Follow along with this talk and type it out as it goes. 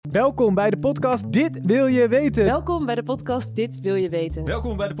Welkom bij de podcast Dit Wil Je Weten. Welkom bij de podcast Dit Wil Je Weten.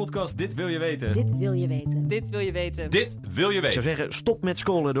 Welkom bij de podcast Dit Wil Je Weten. Dit wil je weten. Dit wil je weten. Dit wil je Ik weten. zou zeggen, stop met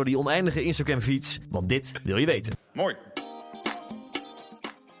scrollen door die oneindige Instagram-feeds, want dit wil je weten. Mooi.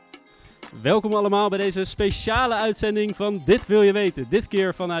 Welkom allemaal bij deze speciale uitzending van Dit Wil Je Weten. Dit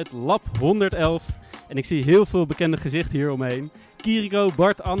keer vanuit Lab 111. En ik zie heel veel bekende gezichten hier omheen. Kiriko,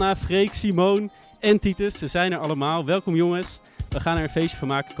 Bart, Anna, Freek, Simone en Titus. Ze zijn er allemaal. Welkom jongens. We gaan er een feestje van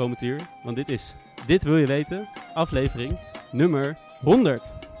maken komend uur. Want dit is Dit Wil Je Weten, aflevering nummer 100.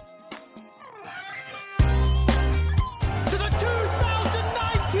 To the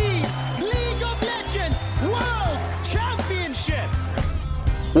 2019 League of Legends World Championship.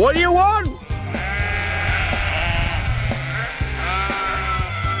 What do you want?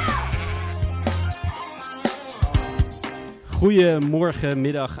 Goedemorgen,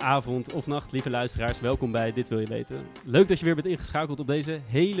 middag, avond of nacht, lieve luisteraars. Welkom bij Dit Wil Je Weten. Leuk dat je weer bent ingeschakeld op deze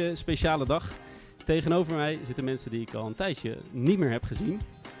hele speciale dag. Tegenover mij zitten mensen die ik al een tijdje niet meer heb gezien.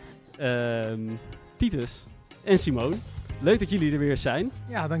 Titus en Simone. Leuk dat jullie er weer zijn.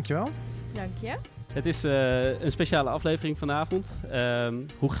 Ja, dankjewel. Dank je. Het is een speciale aflevering vanavond.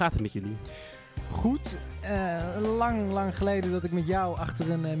 Hoe gaat het met jullie? Goed. Lang geleden dat ik met jou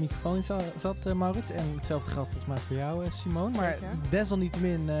achter een microfoon zat, Maurits. En hetzelfde geldt volgens mij voor jou, Simone. Maar Zeker.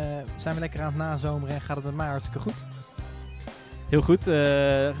 desalniettemin zijn we lekker aan het nazomeren en gaat het met mij hartstikke goed. Heel goed.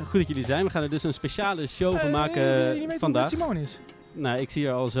 Goed dat jullie zijn. We gaan er dus een speciale show van maken je niet weten vandaag. hoe het Simone is? Nou, ik zie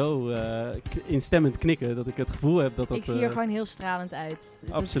er al zo instemmend knikken dat ik het gevoel heb dat dat... Ik zie er gewoon heel stralend uit.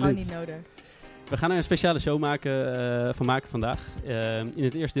 Dat absoluut. is gewoon niet nodig. We gaan er een speciale show van maken vandaag. In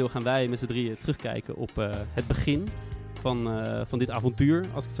het eerste deel gaan wij met z'n drieën terugkijken op het begin van dit avontuur,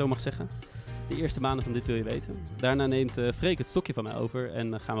 als ik het zo mag zeggen. De eerste maanden van Dit Wil Je Weten. Daarna neemt Freek het stokje van mij over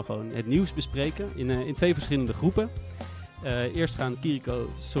en gaan we gewoon het nieuws bespreken in twee verschillende groepen. Eerst gaan Kiriko,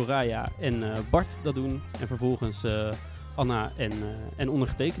 Soraya en Bart dat doen. En vervolgens Anna en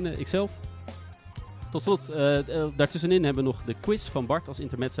ondergetekende, ikzelf. Tot slot, daartussenin hebben we nog de quiz van Bart als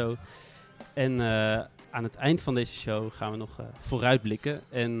intermezzo. En aan het eind van deze show gaan we nog vooruitblikken.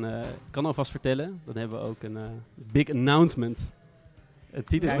 En ik kan alvast vertellen, dan hebben we ook een big announcement.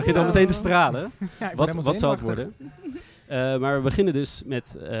 Titus begint al meteen te stralen. Ja, Wat zal het worden? Maar we beginnen dus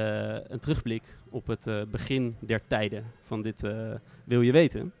met een terugblik op het begin der tijden van Dit Wil Je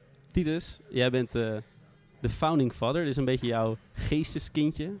Weten. Titus, jij bent de founding father. Dit is een beetje jouw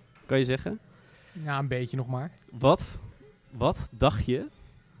geesteskindje, kan je zeggen. Ja, een beetje nog maar. Wat dacht je?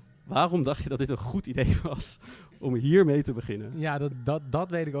 Waarom dacht je dat dit een goed idee was om hiermee te beginnen? Ja, dat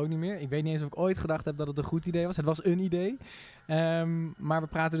weet ik ook niet meer. Ik weet niet eens of ik ooit gedacht heb dat het een goed idee was. Het was een idee. Maar we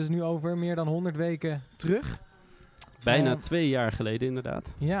praten dus nu over meer dan 100 weken terug. Bijna 2 jaar geleden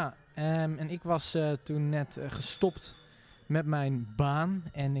inderdaad. Ja, en ik was toen net gestopt met mijn baan.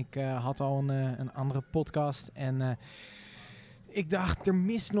 En ik had al een andere podcast. En ik dacht, er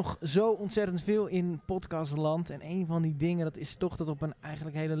mist nog zo ontzettend veel in podcastland. En een van die dingen, dat is toch dat op een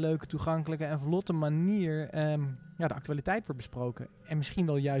eigenlijk hele leuke, toegankelijke en vlotte manier de actualiteit wordt besproken. En misschien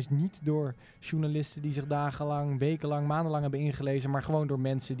wel juist niet door journalisten die zich dagenlang, wekenlang, maandenlang hebben ingelezen. Maar gewoon door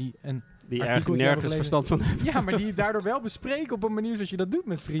mensen die Die eigenlijk nergens verstand van hebben. Ja, maar die het daardoor wel bespreken op een manier zoals je dat doet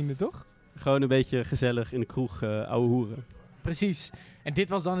met vrienden, toch? Gewoon een beetje gezellig in de kroeg ouwe hoeren. Precies. En dit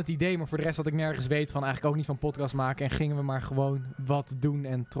was dan het idee, maar voor de rest had ik nergens weet van, eigenlijk ook niet van podcast maken. En gingen we maar gewoon wat doen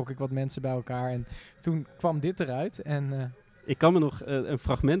en trok ik wat mensen bij elkaar. En toen kwam dit eruit en... Ik kan me nog een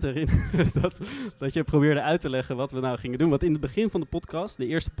fragment herinneren dat je probeerde uit te leggen wat we nou gingen doen. Want in het begin van de podcast, de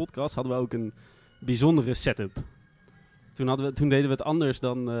eerste podcast, hadden we ook een bijzondere setup. Toen deden we het anders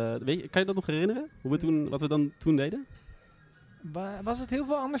dan... kan je dat nog herinneren? Wat we toen deden? Was het heel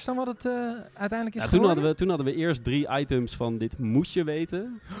veel anders dan wat het uiteindelijk is Ja, geworden? toen hadden we eerst 3 items van dit moest je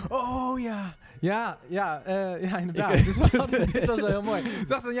weten. Oh ja. Ja, inderdaad. Dit was wel heel mooi. Ik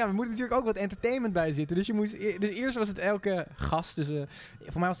dacht dan, we moeten natuurlijk ook wat entertainment bij zitten. Dus eerst was het elke gast. Dus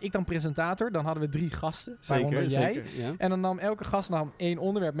voor mij was ik dan presentator. Dan hadden we 3 gasten, waaronder jij. Zeker, ja. En dan nam elke gast 1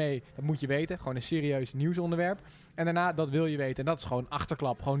 onderwerp mee. Dat moet je weten. Gewoon een serieus nieuwsonderwerp. En daarna, dat wil je weten. En dat is gewoon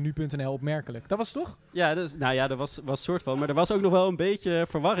achterklap. Gewoon nu.nl opmerkelijk. Dat was het toch? Ja, dat was soort van. Maar er was ook nog wel een beetje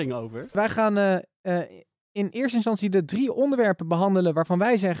verwarring over. Wij gaan in eerste instantie de 3 onderwerpen behandelen waarvan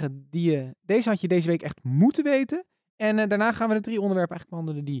wij zeggen, deze had je deze week echt moeten weten. En daarna gaan we de 3 onderwerpen eigenlijk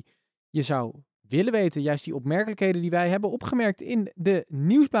behandelen die je zou willen weten. Juist die opmerkelijkheden die wij hebben opgemerkt in de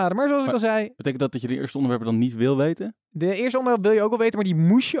nieuwsbladen. Maar zoals ik al zei... Betekent dat je de eerste onderwerpen dan niet wil weten? De eerste onderwerp wil je ook wel weten, maar die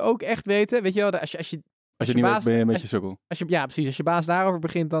moest je ook echt weten. Weet je wel, als je Als je niet weet, ben je een beetje sukkel. Ja, precies. Als je baas daarover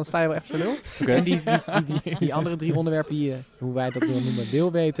begint, dan sta je wel echt voor nul. Okay. En die andere 3 onderwerpen, hoe wij dat willen noemen,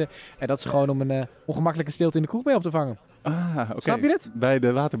 wil weten. En dat is gewoon om een ongemakkelijke stilte in de kroeg mee op te vangen. Oké. Snap je het? Bij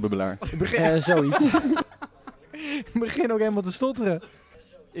de waterbubbelaar. Zoiets. Ik begin ook helemaal te stotteren.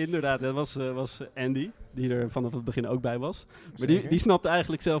 Inderdaad, dat was Andy, die er vanaf het begin ook bij was. Maar Zeker. die snapte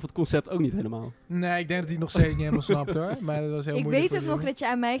eigenlijk zelf het concept ook niet helemaal. Nee, ik denk dat hij het nog steeds niet helemaal snapt hoor. Maar dat was heel Ik moeilijk weet voor ook nog die dat je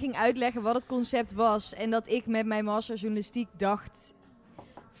aan mij ging uitleggen wat het concept was. En dat ik met mijn master journalistiek dacht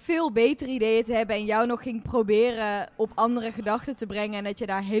veel betere ideeën te hebben. En jou nog ging proberen op andere gedachten te brengen. En dat je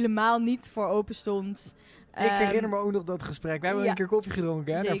daar helemaal niet voor open stond. jongen. Ik herinner me ook nog dat gesprek. We hebben ja. een keer koffie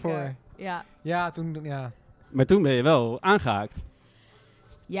gedronken hè, Zeker. daarvoor. Ja. Ja, toen... Ja. Maar toen ben je wel aangehaakt.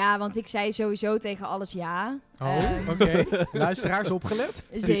 Ja, want ik zei sowieso tegen alles ja. Oké. Luisteraars opgelet?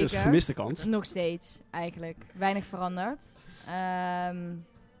 Dit is een Zeker. gemiste kans. Nog steeds, eigenlijk. Weinig veranderd.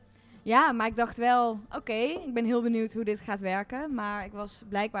 Ja, maar ik dacht wel, oké, ik ben heel benieuwd hoe dit gaat werken. Maar ik was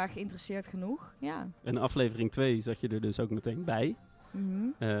blijkbaar geïnteresseerd genoeg. Ja. En aflevering 2 zat je er dus ook meteen bij.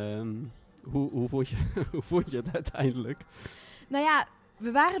 Mhm. Hoe vond je het uiteindelijk? Nou ja,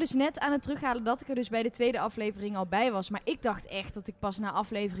 we waren dus net aan het terughalen dat ik er dus bij de tweede aflevering al bij was. Maar ik dacht echt dat ik pas na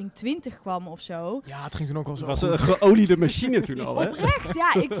aflevering 20 kwam of zo. Ja, het ging toen ook al Het zo was goed. een geoliede machine toen al, hè? Oprecht,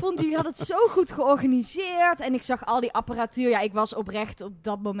 ja. Ik vond jullie hadden het zo goed georganiseerd. En ik zag al die apparatuur. Ja, ik was oprecht op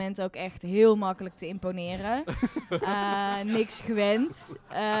dat moment ook echt heel makkelijk te imponeren. Niks gewend.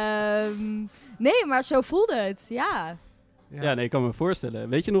 Nee, maar zo voelde het, ja. Ja, nee, ik kan me voorstellen.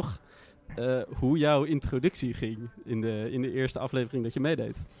 Weet je nog hoe jouw introductie ging in de eerste aflevering dat je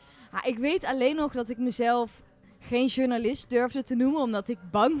meedeed? Ja, ik weet alleen nog dat ik mezelf geen journalist durfde te noemen, omdat ik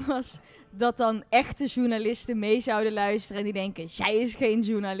bang was dat dan echte journalisten mee zouden luisteren en die denken, zij is geen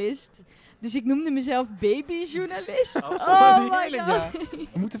journalist. Dus ik noemde mezelf babyjournalist. Oh my god.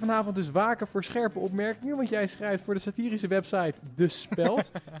 We moeten vanavond dus waken voor scherpe opmerkingen, want jij schrijft voor de satirische website De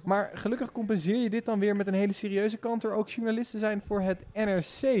Speld. Maar gelukkig compenseer je dit dan weer met een hele serieuze kant door ook journalist te zijn voor het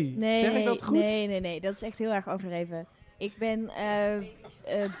NRC. Nee, zeg ik dat goed? Nee, dat is echt heel erg overdreven. Ik ben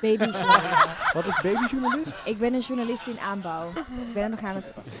babyjournalist. Wat is babyjournalist? Ik ben een journalist in aanbouw. Ik ben er nog aan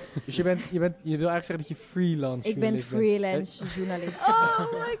het... Dus je wil eigenlijk zeggen dat je freelance Ik ben journalist freelance journalist. Oh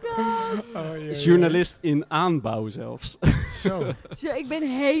my god. Journalist in aanbouw zelfs. Zo. Zo, ik ben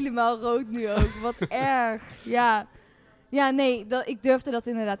helemaal rood nu ook. Wat erg. Ja. Ja, nee, ik durfde dat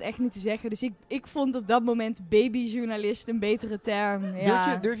inderdaad echt niet te zeggen. Dus ik vond op dat moment babyjournalist een betere term.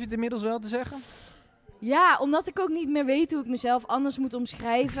 Ja. Durf je het inmiddels wel te zeggen? Ja, omdat ik ook niet meer weet hoe ik mezelf anders moet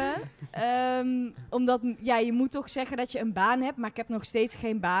omschrijven. Omdat, ja, je moet toch zeggen dat je een baan hebt, maar ik heb nog steeds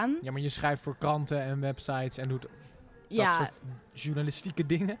geen baan. Ja, maar je schrijft voor kranten en websites en doet Ja, dat soort journalistieke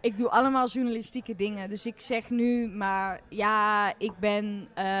dingen. ik doe allemaal journalistieke dingen. Dus ik zeg nu maar, ja, ik ben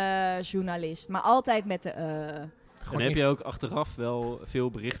journalist. Maar altijd met de En heb je ook achteraf wel veel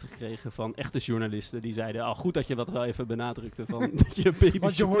berichten gekregen van echte journalisten die zeiden, goed dat je dat wel even benadrukte van dat je baby.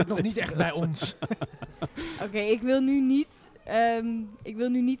 Want je hoort nog niet echt bij ons. Oké, ik wil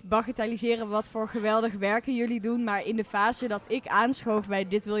nu niet bagatelliseren wat voor geweldig werken jullie doen. Maar in de fase dat ik aanschoof bij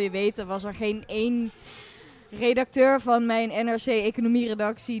Dit Wil Je Weten, was er geen één redacteur van mijn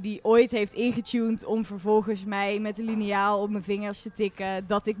NRC-economie-redactie die ooit heeft ingetuned om vervolgens mij met een liniaal op mijn vingers te tikken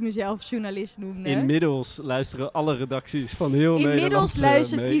dat ik mezelf journalist noemde. Inmiddels luisteren alle redacties van heel Nederland Inmiddels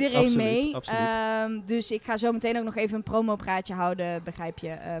luistert mee. iedereen Absoluut, mee. absoluut. Dus ik ga zo meteen ook nog even een promopraatje houden, begrijp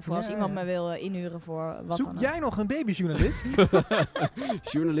je. Voor als Ja, iemand ja. me wil inhuren voor wat Zoek dan ook. jij nog een babyjournalist?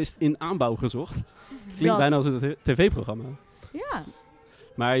 Journalist in aanbouw gezocht. Klinkt Dat. bijna als een tv-programma. Ja.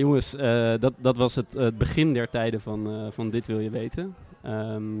 Maar jongens, dat was het begin der tijden van Dit Wil Je Weten.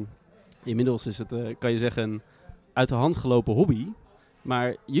 Inmiddels is het, kan je zeggen, een uit de hand gelopen hobby.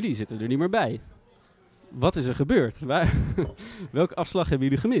 Maar jullie zitten er niet meer bij. Wat is er gebeurd? Welke afslag hebben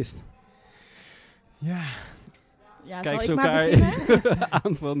jullie gemist? Ja. Ja, Kijk zal ze ik maar elkaar beginnen?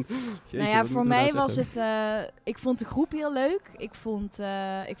 aan van... Jeetje, Nou ja, wat voor moeten we mij nou was zeggen? het... ik vond de groep heel leuk. Ik vond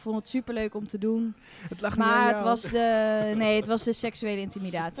het superleuk om te doen. Het lag niet aan Maar jou. het was de seksuele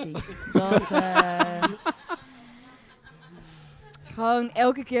intimidatie. Dat... Gewoon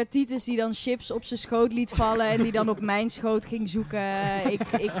elke keer Titus die dan chips op zijn schoot liet vallen en die dan op mijn schoot ging zoeken.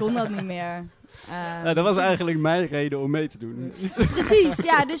 Ik kon dat niet meer. Nou, dat was eigenlijk mijn reden om mee te doen. Precies,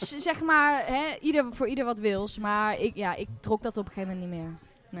 ja. Dus zeg maar, voor ieder wat wils. Maar ik trok dat op een gegeven moment niet meer.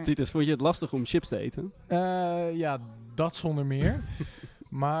 Nee. Titus, vond je het lastig om chips te eten? Ja, dat zonder meer.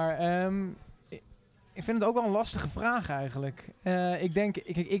 Maar ik vind het ook wel een lastige vraag eigenlijk.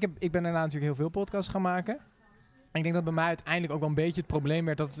 Ik ben daarna natuurlijk heel veel podcasts gaan maken. En ik denk dat bij mij uiteindelijk ook wel een beetje het probleem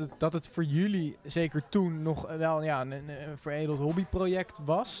werd dat het voor jullie zeker toen nog wel een veredeld hobbyproject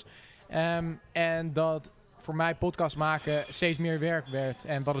was. En dat voor mij podcast maken steeds meer werk werd.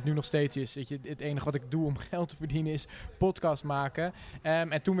 En wat het nu nog steeds is. Weet je, het enige wat ik doe om geld te verdienen is podcast maken.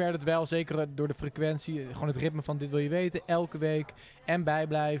 En toen werd het wel, zeker door de frequentie, gewoon het ritme van Dit Wil Je Weten. Elke week en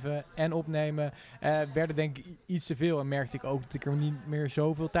bijblijven en opnemen. Werd het denk ik iets te veel. En merkte ik ook dat ik er niet meer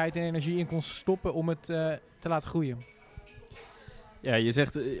zoveel tijd en energie in kon stoppen om het te laten groeien. Ja, je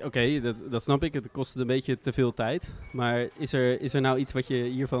zegt, oké, dat snap ik. Het kost een beetje te veel tijd. Maar is er nou iets wat je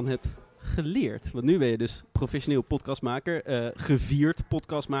hiervan hebt geleerd? Want nu ben je dus professioneel podcastmaker. Gevierd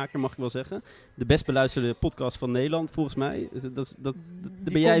podcastmaker, mag ik wel zeggen. De best beluisterde podcast van Nederland, volgens mij. Daar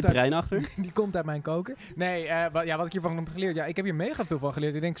ben jij het brein achter. Die komt uit mijn koker. Nee, wat ik hiervan heb geleerd. Ja, ik heb hier mega veel van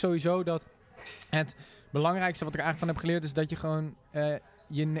geleerd. Ik denk sowieso dat het belangrijkste wat ik er eigenlijk van heb geleerd is dat je gewoon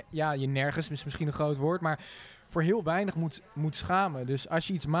je nergens, is misschien een groot woord, maar voor heel weinig moet schamen. Dus als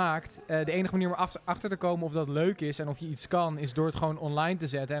je iets maakt, de enige manier om achter te komen of dat leuk is en of je iets kan, is door het gewoon online te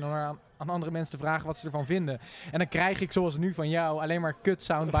zetten en aan andere mensen te vragen wat ze ervan vinden. En dan krijg ik zoals nu van jou alleen maar kut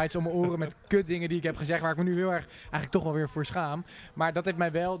soundbites om mijn oren met kut dingen die ik heb gezegd, waar ik me nu heel erg eigenlijk toch wel weer voor schaam. Maar dat heeft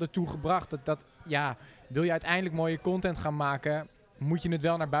mij wel ertoe gebracht dat wil je uiteindelijk mooie content gaan maken, moet je het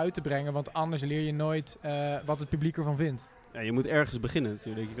wel naar buiten brengen, want anders leer je nooit wat het publiek ervan vindt. Ja, je moet ergens beginnen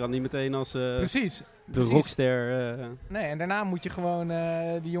natuurlijk. Je kan niet meteen als Precies. rockster... Nee, en daarna moet je gewoon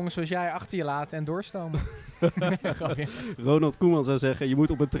die jongens zoals jij achter je laten en doorstomen. Ronald Koeman zou zeggen, je moet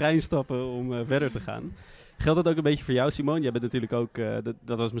op een trein stappen om verder te gaan. Geldt dat ook een beetje voor jou, Simone? Jij bent natuurlijk ook...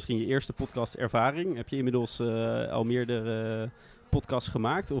 dat was misschien je eerste podcastervaring. Heb je inmiddels al meerdere podcasts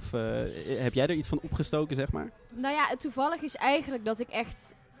gemaakt? Of heb jij er iets van opgestoken, zeg maar? Nou ja, het toevallig is eigenlijk dat ik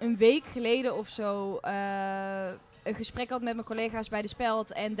echt een week geleden of zo een gesprek had met mijn collega's bij de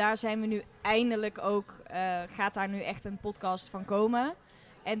Speld. En daar zijn we nu eindelijk ook, gaat daar nu echt een podcast van komen.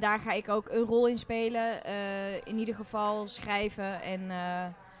 En daar ga ik ook een rol in spelen. In ieder geval schrijven en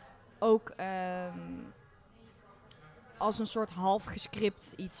ook als een soort half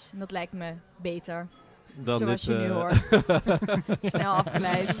gescript iets. En dat lijkt me beter. Dan zoals je nu hoort. Snel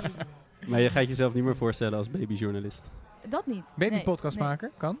afgeleid. Maar je gaat jezelf niet meer voorstellen als babyjournalist? Dat niet.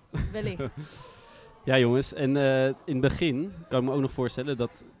 Babypodcastmaker? Kan. Wellicht. Ja jongens, en in het begin kan ik me ook nog voorstellen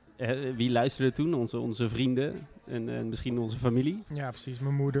dat... wie luisterde toen? Onze vrienden en misschien onze familie. Ja, precies.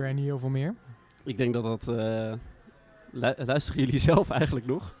 Mijn moeder en niet heel veel meer. Ik denk dat luisteren jullie zelf eigenlijk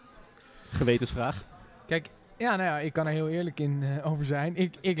nog? Gewetensvraag. Kijk, ik kan er heel eerlijk in over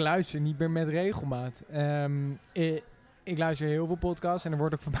zijn. Ik luister niet meer met regelmaat. Ik luister heel veel podcasts en er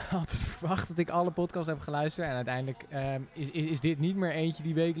wordt ook van mij altijd verwacht dat ik alle podcasts heb geluisterd. En uiteindelijk is dit niet meer eentje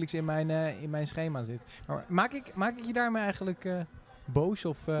die wekelijks in mijn schema zit. Maar maak ik je daarmee eigenlijk boos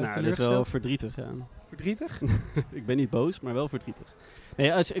of teleurgesteld? Dat is wel verdrietig. Ja. Verdrietig? Ik ben niet boos, maar wel verdrietig.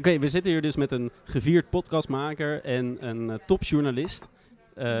 Nee, we zitten hier dus met een gevierd podcastmaker en een topjournalist.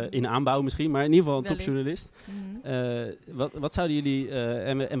 In aanbouw misschien, maar in ieder geval een topjournalist. Mm-hmm. Wat zouden jullie...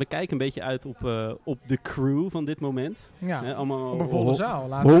 en we kijken een beetje uit op de crew van dit moment. Ja, allemaal op een volle zaal.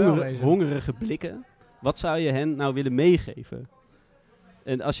 Laten we wel wezen. Hongerige blikken. Wat zou je hen nou willen meegeven?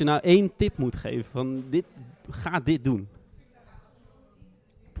 En als je nou 1 tip moet geven van ga dit doen.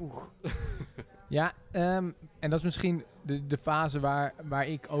 Poeh. Ja, en dat is misschien de fase waar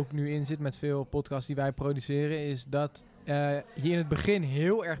ik ook nu in zit met veel podcasts die wij produceren, is dat je in het begin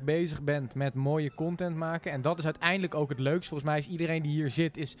heel erg bezig bent met mooie content maken. En dat is uiteindelijk ook het leukste. Volgens mij is iedereen die hier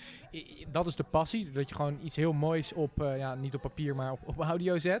zit, dat is de passie. Dat je gewoon iets heel moois niet op papier, maar op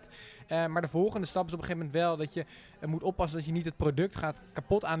audio zet. Maar de volgende stap is op een gegeven moment wel dat je moet oppassen dat je niet het product gaat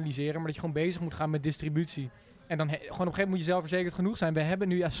kapot analyseren, maar dat je gewoon bezig moet gaan met distributie. En dan gewoon op een gegeven moment moet je zelfverzekerd genoeg zijn. We hebben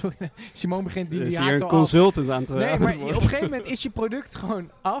nu, Simone begint die is haakt hier een al consultant aan te Nee, maar op een gegeven moment is je product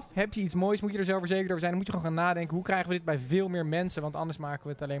gewoon af. Heb je iets moois, moet je er zelfverzekerd over zijn. Dan moet je gewoon gaan nadenken, hoe krijgen we dit bij veel meer mensen? Want anders maken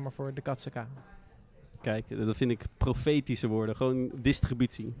we het alleen maar voor de katseka. Kijk, dat vind ik profetische woorden. Gewoon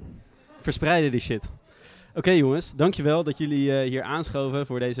distributie. Verspreiden die shit. Oké, jongens, dankjewel dat jullie hier aanschoven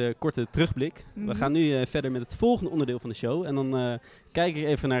voor deze korte terugblik. Mm-hmm. We gaan nu verder met het volgende onderdeel van de show. En dan kijk ik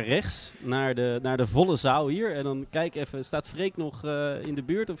even naar rechts, naar de volle zaal hier. En dan kijk even, staat Freek nog in de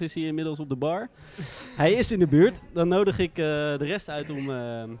buurt of is hij inmiddels op de bar? Hij is in de buurt. Dan nodig ik de rest uit om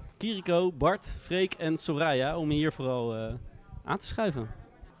Kiriko, Bart, Freek en Soraya om hier vooral aan te schuiven.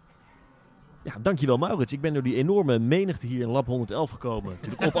 Ja, dankjewel Maurits. Ik ben door die enorme menigte hier in Lab 111 gekomen.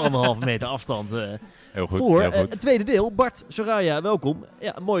 Natuurlijk op 1,5 meter afstand. Heel goed, voor heel goed. Het tweede deel. Bart, Soraya, welkom.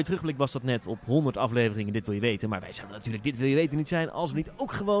 Ja, een mooie terugblik was dat net op 100 afleveringen Dit Wil Je Weten. Maar wij zouden natuurlijk Dit Wil Je Weten niet zijn als we niet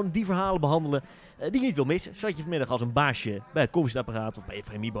ook gewoon die verhalen behandelen die je niet wil missen. Zodat je vanmiddag als een baasje bij het koffiezetapparaat of bij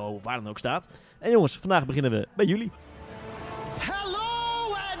Efraim Mibo of waar dan ook staat. En jongens, vandaag beginnen we bij jullie.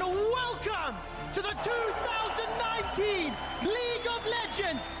 Hello and welcome to the 2019 League of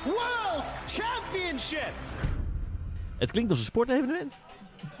Legends World Championship. Shit. Het klinkt als een sportevenement.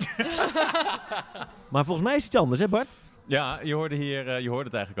 Maar volgens mij is het iets anders, hè Bart? Ja, je hoorde hier, je hoorde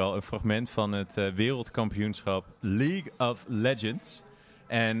het eigenlijk al, een fragment van het wereldkampioenschap League of Legends.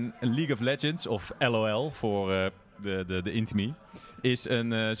 En League of Legends, of LOL voor de Intimie, is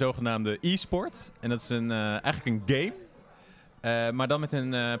een zogenaamde e-sport. En dat is eigenlijk een game. Maar dan met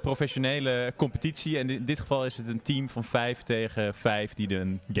een professionele competitie. En in dit geval is het een team van 5 tegen 5 die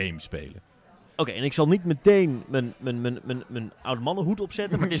een game spelen. Oké, en ik zal niet meteen mijn oude mannenhoed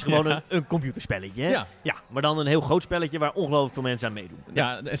opzetten, maar het is gewoon een computerspelletje, hè? Ja, maar dan een heel groot spelletje waar ongelooflijk veel mensen aan meedoen.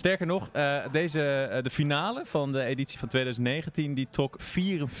 Ja, sterker nog, de finale van de editie van 2019, die trok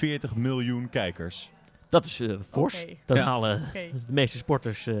 44 miljoen kijkers. Dat is fors. Oké. Dat Ja. halen de meeste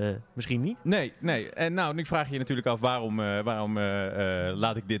sporters misschien niet. Nee. En nou, nu vraag je je natuurlijk af waarom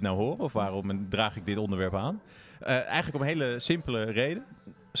laat ik dit nou horen? Of waarom draag ik dit onderwerp aan? Eigenlijk om een hele simpele reden.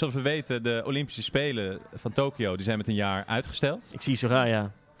 Zoals we weten, de Olympische Spelen van Tokio, die zijn met een jaar uitgesteld. Ik zie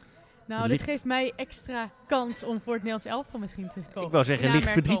Soraya. Nou, Het dit ligt- geeft mij extra kans om voor het Nederlands elftal misschien te komen. Ik wou zeggen, in licht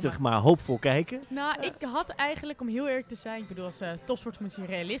aanmerking verdrietig, komen. maar hoopvol kijken. Nou, ik had eigenlijk, om heel eerlijk te zijn, ik bedoel, als topsporter moet je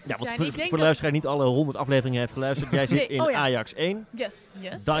realistisch Ja, want zijn. voor Ik denk de luisteraar niet alle 100 afleveringen heeft geluisterd. Jij zit Nee, in oh ja. Ajax 1, Yes.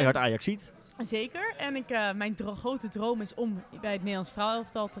 die hard Ajaxiet. Zeker. En mijn grote droom is om bij het Nederlands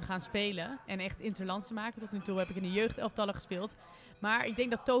vrouwenelftal te gaan spelen. En echt interlands te maken. Tot nu toe heb ik in de jeugdelftallen gespeeld. Maar ik denk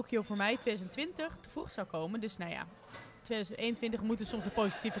dat Tokio voor mij 2020 te vroeg zou komen. Dus nou ja, 2021 moeten we soms de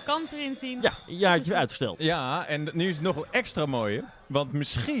positieve kant erin zien. Ja, een jaartje uitgesteld. Ja, en nu is het nog wel extra mooier. Want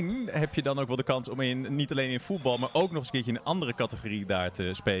misschien heb je dan ook wel de kans om niet alleen in voetbal, maar ook nog eens een keertje in een andere categorie daar te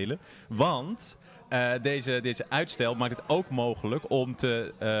spelen. Want deze uitstel maakt het ook mogelijk om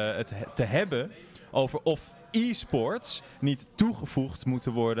het te hebben over of e-sports niet toegevoegd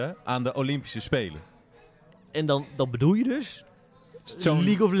moeten worden aan de Olympische Spelen. En dan bedoel je dus Zo'n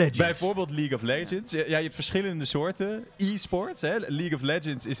League of Legends. Bijvoorbeeld League of Legends. Ja, je hebt verschillende soorten e-sports. Hè. League of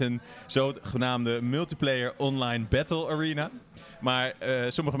Legends is een zogenaamde multiplayer online battle arena. Maar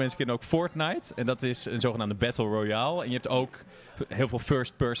sommige mensen kennen ook Fortnite. En dat is een zogenaamde battle royale. En je hebt ook heel veel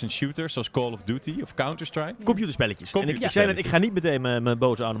first-person shooters, zoals Call of Duty of Counter-Strike. Computerspelletjes. En ik Computerspelletjes. zei net, ik ga niet meteen mijn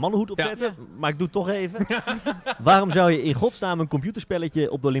boze oude mannenhoed opzetten, Ja. maar ik doe het toch even. Waarom zou je in godsnaam een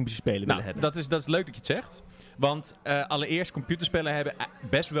computerspelletje op de Olympische Spelen willen hebben? Dat is leuk dat je het zegt. Want allereerst, computerspellen hebben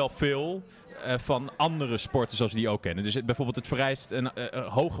best wel veel van andere sporten zoals we die ook kennen. Dus bijvoorbeeld het vereist een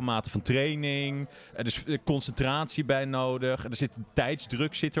hoge mate van training. Er is concentratie bij nodig. Er zit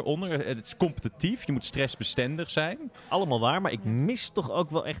tijdsdruk zit eronder. Het is competitief. Je moet stressbestendig zijn. Allemaal waar, maar ik mis toch ook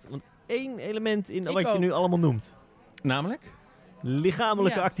wel echt één element in Ik wat je ook. nu allemaal noemt. Namelijk?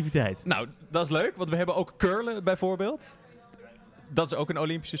 Lichamelijke Ja. activiteit. Nou, dat is leuk. Want we hebben ook curlen bijvoorbeeld. Dat is ook een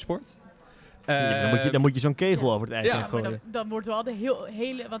Olympische sport. Ja, dan moet je zo'n kegel Ja. over het ijs Ja, heen Maar gooien. dan wordt wel de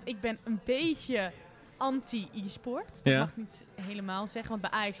hele... Want ik ben een beetje anti-e-sport. Dat Ja. mag ik niet helemaal zeggen. Want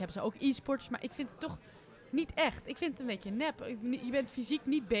bij Ajax hebben ze ook e-sporters. Maar ik vind het toch niet echt. Ik vind het een beetje nep. Je bent fysiek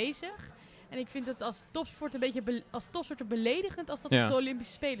niet bezig. En ik vind het als topsport een beetje als topsporter beledigend als dat Ja. op de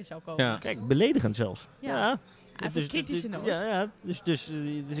Olympische Spelen zou komen. Ja. Kijk, beledigend zelfs. Ja. Even kritische noot. Dus het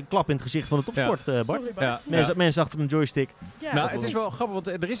is een klap in het gezicht van de topsport, Bart. Sorry, Bart. Ja. Mensen achter een joystick. Ja, Nou, het precies. is wel grappig, want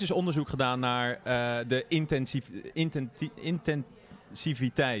er is dus onderzoek gedaan naar de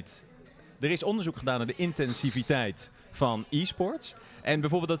intensiviteit. Er is onderzoek gedaan naar de intensiviteit van e-sports. En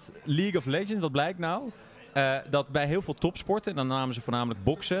bijvoorbeeld dat League of Legends, wat blijkt nou? Dat bij heel veel topsporten, en dan namen ze voornamelijk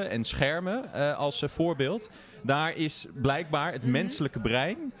boksen en schermen als voorbeeld. Daar is blijkbaar het menselijke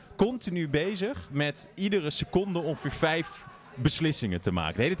brein continu bezig met iedere seconde ongeveer 5 beslissingen te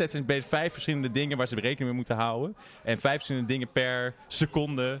maken. De hele tijd zijn ze bezig 5 verschillende dingen waar ze rekening mee moeten houden. En 5 verschillende dingen per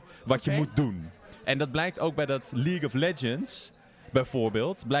seconde wat je Oké. moet doen. En dat blijkt ook bij dat League of Legends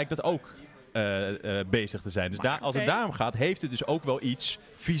bijvoorbeeld, blijkt dat ook bezig te zijn. Dus als het Oké. daarom gaat, heeft het dus ook wel iets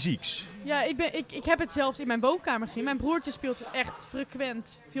fysieks. Ja, ik heb het zelfs in mijn woonkamer gezien. Mijn broertje speelt echt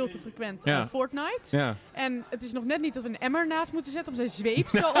veel te frequent Ja. Fortnite. Ja. En het is nog net niet dat we een emmer naast moeten zetten om zijn zweep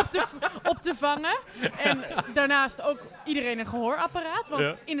zo op te vangen. En daarnaast ook iedereen een gehoorapparaat. Want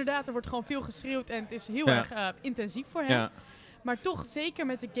Ja. inderdaad, er wordt gewoon veel geschreeuwd en het is heel Ja. erg intensief voor hem. Ja. Maar toch, zeker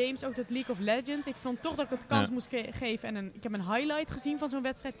met de games, ook dat League of Legends. Ik vond toch dat ik het kans moest geven. En ik heb een highlight gezien van zo'n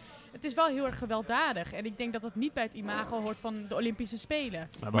wedstrijd. Het is wel heel erg gewelddadig. En ik denk dat dat niet bij het imago hoort van de Olympische Spelen.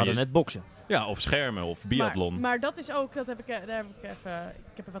 Maar we hadden net boksen. Ja, of schermen of biathlon. Maar dat is ook, ik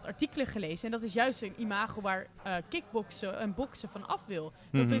heb er wat artikelen gelezen. En dat is juist een imago waar kickboksen en boksen van af wil.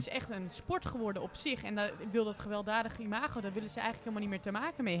 Dat Mhm. is echt een sport geworden op zich. En daar wil dat gewelddadige imago, daar willen ze eigenlijk helemaal niet meer te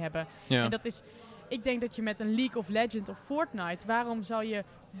maken mee hebben. Ja. En dat is, ik denk dat je met een League of Legends of Fortnite, waarom zou je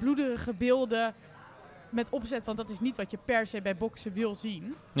bloederige beelden met opzet, want dat is niet wat je per se bij boksen wil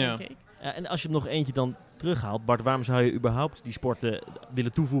zien, Ja. denk ik. En als je hem nog eentje dan terughaalt, Bart, waarom zou je überhaupt die sporten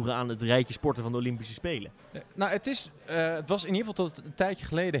willen toevoegen aan het rijtje sporten van de Olympische Spelen? Nou, het was in ieder geval tot een tijdje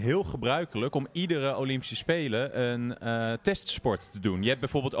geleden heel gebruikelijk om iedere Olympische Spelen een testsport te doen. Je hebt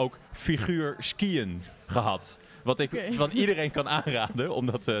bijvoorbeeld ook figuur skiën gehad. Wat ik van iedereen kan aanraden om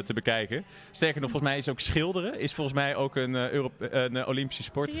dat te bekijken. Sterker nog, volgens mij is ook schilderen is volgens mij ook een Olympische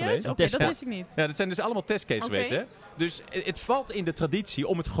sport geweest. Oké, dat wist ik niet. Ja, dat zijn dus allemaal testcases geweest. Hè? Dus het valt in de traditie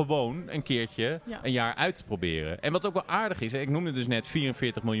om het gewoon een keertje een jaar uit te proberen. En wat ook wel aardig is, ik noemde dus net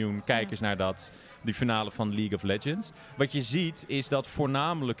 44 miljoen kijkers naar die finale van League of Legends. Wat je ziet is dat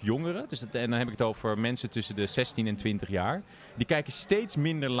voornamelijk jongeren, en dan heb ik het over mensen tussen de 16 en 20 jaar, die kijken steeds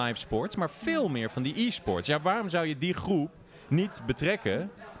minder live sports, maar veel meer van die e-sports. Ja, waarom zou je die groep niet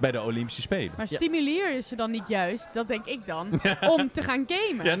betrekken bij de Olympische Spelen? Maar stimuleer je ze dan niet juist, dat denk ik dan, om te gaan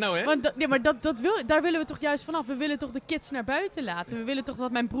gamen? Ja, nou hè? Want daar willen we toch juist vanaf. We willen toch de kids naar buiten laten. We willen toch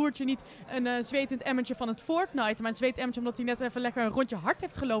dat mijn broertje niet een zwetend emmertje van het Fortnite, maar een zwetend emmertje omdat hij net even lekker een rondje hard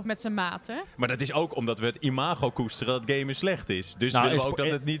heeft gelopen met zijn maten. Maar dat is ook omdat we het imago koesteren dat gamen slecht is. Dus willen we ook dat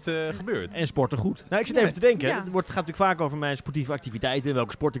het niet gebeurt. En sporten goed. Nou, ik zit even te denken. Ja. Het gaat natuurlijk vaak over mijn sportieve activiteiten.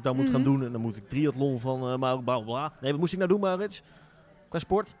 Welke sport ik dan moet gaan doen. En dan moet ik triathlon van bla bla. Nee, wat moest ik nou doen, Maurits? Qua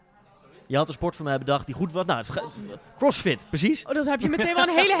sport? Je had een sport van mij bedacht die goed was. Nou, CrossFit, precies. Oh, dat heb je meteen wel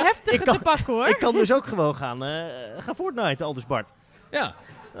een hele heftige te pakken, hoor. Ik kan dus ook gewoon gaan Fortnite, aldus Bart. Ja.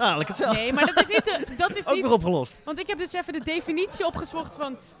 Nou, ik het zelf. Nee, maar dat is ook niet weer opgelost. Want ik heb dus even de definitie opgezocht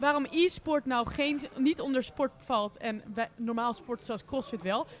van waarom e-sport nou niet onder sport valt en normaal sporten zoals CrossFit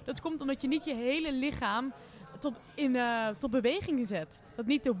wel. Dat komt omdat je niet je hele lichaam tot beweging zet. Dat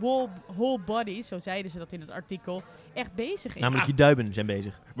niet de whole body, zo zeiden ze dat in het artikel, echt bezig is. Namelijk je duimen zijn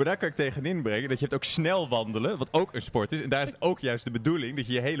bezig. Maar daar kan ik tegenin brengen dat je hebt ook snel wandelen, wat ook een sport is. En daar is het ook juist de bedoeling dat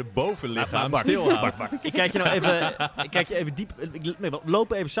je je hele bovenlichaam stilhoudt. Bart. Ik kijk je even diep. We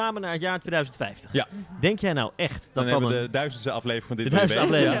lopen even samen naar het jaar 2050. Ja. Denk jij nou echt dat dan hebben we de 1000ste aflevering van dit wil je weten.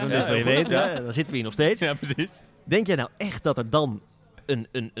 Aflevering van dit wil je weten. Dan zitten we hier nog steeds. Ja, precies. Denk jij nou echt dat er dan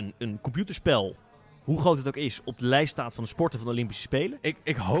een computerspel, hoe groot het ook is, op de lijst staat van de sporten van de Olympische Spelen?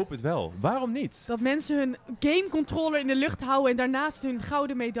 Ik hoop het wel. Waarom niet? Dat mensen hun gamecontroller in de lucht houden en daarnaast hun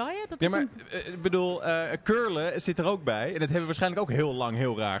gouden medaille? Ik bedoel, curlen zit er ook bij. En dat hebben we waarschijnlijk ook heel lang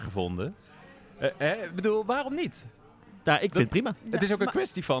heel raar gevonden. Ik bedoel, waarom niet? Ja, ik vind het prima. Het is ook een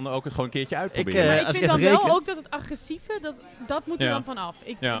kwestie van ook het gewoon een keertje uitproberen. Ik vind dan wel ook dat het agressieve, dat moet er dan vanaf.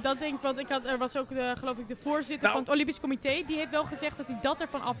 Dat denk, want er was ook geloof ik de voorzitter van het Olympisch Comité, die heeft wel gezegd dat hij dat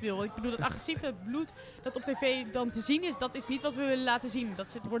ervan af wil. Ik bedoel, dat agressieve bloed dat op tv dan te zien is, dat is niet wat we willen laten zien.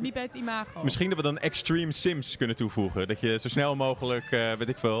 Dat hoort niet bij het imago. Misschien dat we dan extreme sims kunnen toevoegen. Dat je zo snel mogelijk, weet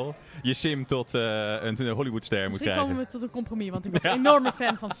ik veel, je sim tot een Hollywoodster moet krijgen. Misschien komen we tot een compromis, want ik was een enorme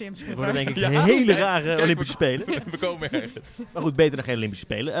fan van sims. Het worden denk ik hele rare Olympische Spelen. We komen ergens. Maar goed, beter dan geen Olympische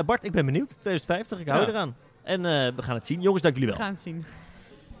Spelen. Bart, ik ben benieuwd. 2050, ik hou eraan. En we gaan het zien. Jongens, dank jullie wel. We gaan het zien.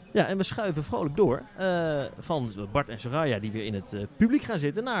 Ja, en we schuiven vrolijk door van Bart en Soraya, die weer in het publiek gaan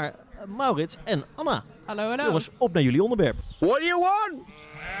zitten, naar Maurits en Anna. Hallo. Jongens, op naar jullie onderwerp. What do you want?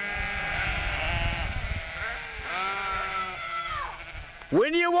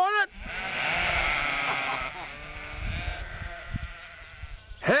 When do you want it?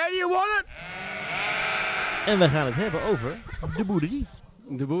 How do you want it? En we gaan het hebben over de boerderie.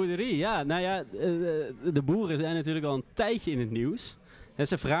 De boerderie, ja. Nou ja, de boeren zijn natuurlijk al een tijdje in het nieuws. En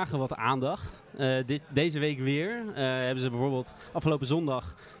ze vragen wat aandacht. Deze week weer hebben ze bijvoorbeeld afgelopen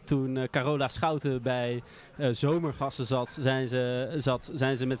zondag, toen Carola Schouten bij Zomergassen zat,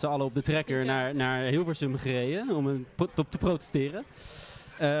 zijn ze met z'n allen op de trekker naar Hilversum gereden om te protesteren.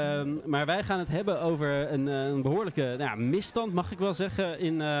 Maar wij gaan het hebben over een behoorlijke misstand, mag ik wel zeggen,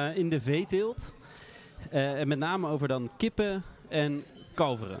 in de veeteelt. En met name over dan kippen en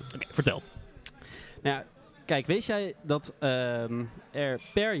kalveren. Oké, vertel. Nou ja, kijk, weet jij dat er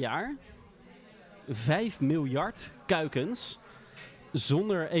per jaar 5 miljard kuikens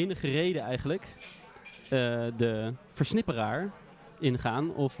zonder enige reden eigenlijk de versnipperaar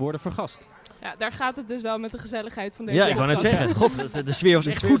ingaan of worden vergast? Ja, daar gaat het dus wel met de gezelligheid van deze Ja, ik wou net zeggen. God, de sfeer was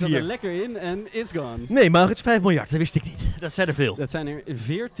echt goed hier. Er lekker in en it's gone. Nee, maar het is 5 miljard, dat wist ik niet. Dat zijn er veel. Dat zijn er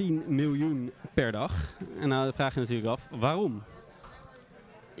 14 miljoen per dag. En nou vraag je natuurlijk af, waarom?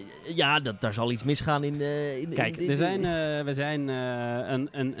 Ja, daar zal iets misgaan in... Kijk, we zijn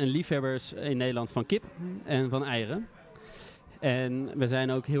een liefhebbers in Nederland van kip en van eieren. En we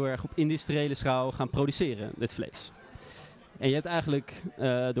zijn ook heel erg op industriële schaal gaan produceren, dit vlees. En je hebt eigenlijk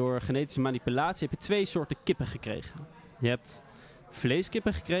door genetische manipulatie heb je 2 soorten kippen gekregen. Je hebt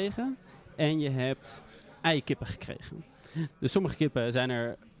vleeskippen gekregen en je hebt eikippen gekregen. Dus sommige kippen zijn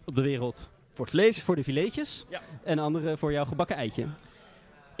er op de wereld voor het vlees, voor de filetjes. Ja. En andere voor jouw gebakken eitje.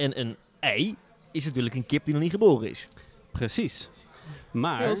 En een ei is natuurlijk een kip die nog niet geboren is. Precies.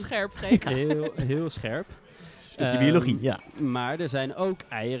 Maar Heel scherp, Freek. heel scherp. Stukje biologie, ja. Maar er zijn ook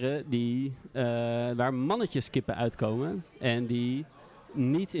eieren waar mannetjeskippen uitkomen. En die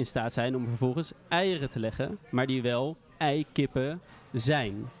niet in staat zijn om vervolgens eieren te leggen. Maar die wel eikippen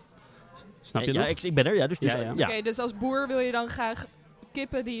zijn. Snap je nog? Ik ben er, ja. Dus Oké, dus als boer wil je dan graag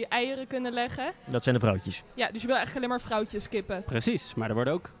kippen die eieren kunnen leggen. Dat zijn de vrouwtjes. Ja, dus je wil eigenlijk alleen maar vrouwtjes kippen. Precies, maar er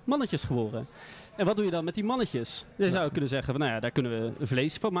worden ook mannetjes geboren. En wat doe je dan met die mannetjes? Je zou kunnen zeggen, van, daar kunnen we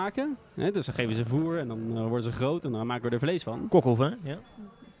vlees van maken. Hè? Dus dan geven we ze voer en dan worden ze groot en dan maken we er vlees van. Kokhoef, hè? Ja.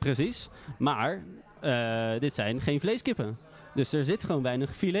 Precies. Maar dit zijn geen vleeskippen. Dus er zit gewoon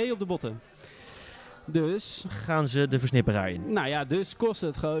weinig filet op de botten. Dus gaan ze de versnipperaar in. Nou ja, dus kost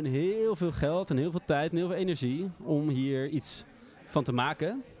het gewoon heel veel geld en heel veel tijd en heel veel energie om hier iets van te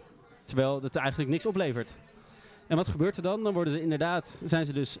maken. Terwijl het eigenlijk niks oplevert. En wat gebeurt er dan? Dan zijn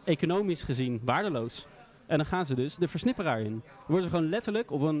ze dus economisch gezien waardeloos. En dan gaan ze dus de versnipperaar in. Dan worden ze gewoon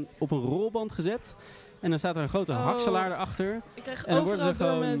letterlijk op een rolband gezet. En dan staat er een grote hakselaar erachter. Ik krijg en dan worden ze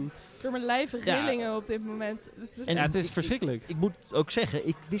gewoon door mijn lijf rillingen op dit moment. Het is verschrikkelijk. Ik moet ook zeggen,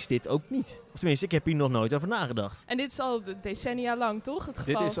 ik wist dit ook niet. Of tenminste, ik heb hier nog nooit over nagedacht. En dit is al decennia lang, toch? Het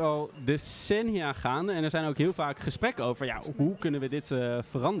geval? Dit is al decennia gaande. En er zijn ook heel vaak gesprekken over, hoe kunnen we dit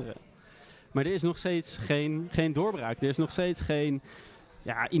veranderen? Maar er is nog steeds geen doorbraak. Er is nog steeds geen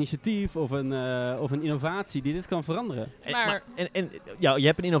initiatief of een innovatie die dit kan veranderen. Je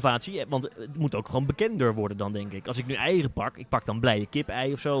hebt een innovatie, want het moet ook gewoon bekender worden dan, denk ik. Als ik nu eieren pak, ik pak dan blije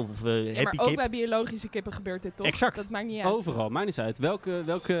kip-ei of zo. Of happy maar ook kip. bij biologische kippen gebeurt dit toch? Exact. Dat maakt niet uit. Overal, maakt niet uit.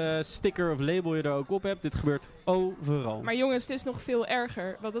 Welke sticker of label je er ook op hebt, dit gebeurt overal. Maar jongens, het is nog veel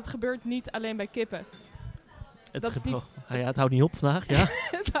erger. Want het gebeurt niet alleen bij kippen. Het houdt niet op vandaag, ja.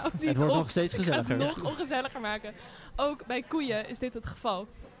 Het wordt nog steeds gezelliger. Ik ga het nog ongezelliger maken. Ook bij koeien is dit het geval.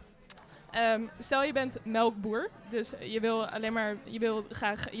 Stel je bent melkboer, dus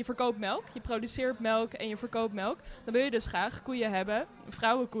je verkoopt melk, je produceert melk en je verkoopt melk. Dan wil je dus graag koeien hebben,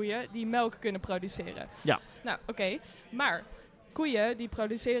 vrouwenkoeien, die melk kunnen produceren. Ja. Nou, oké. Maar koeien die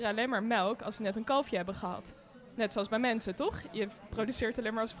produceren alleen maar melk als ze net een kalfje hebben gehad. Net zoals bij mensen, toch? Je produceert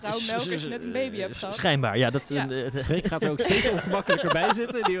alleen maar als vrouw melk als je net een baby hebt gehad. Schijnbaar, ja. Freek gaat er ook steeds ongemakkelijker bij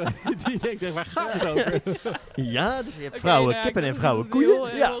zitten. Die denkt, waar gaat het over? Ja, dus je hebt vrouwen kippen en vrouwen koeien.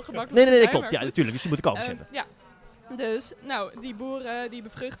 Heel nee, klopt. Ja, natuurlijk. Dus je moet kalfjes hebben. Ja. Dus, die boeren die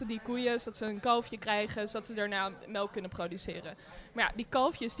bevruchten die koeien zodat ze een kalfje krijgen, zodat ze daarna melk kunnen produceren. Maar ja, die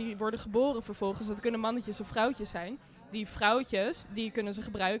kalfjes die worden geboren vervolgens, dat kunnen mannetjes of vrouwtjes zijn. Die vrouwtjes, die kunnen ze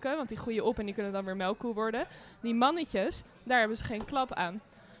gebruiken, want die groeien op en die kunnen dan weer melkkoe worden. Die mannetjes, daar hebben ze geen klap aan.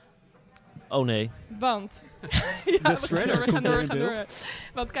 Oh nee. Want... we gaan door.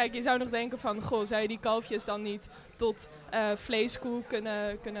 Want kijk, je zou nog denken van, zou je die kalfjes dan niet tot vleeskoe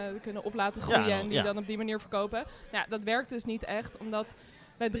kunnen op laten groeien en die dan op die manier verkopen? Nou, dat werkt dus niet echt, omdat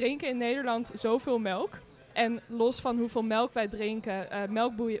wij drinken in Nederland zoveel melk. En los van hoeveel melk wij drinken,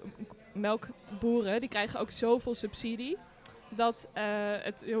 melkboeren, die krijgen ook zoveel subsidie dat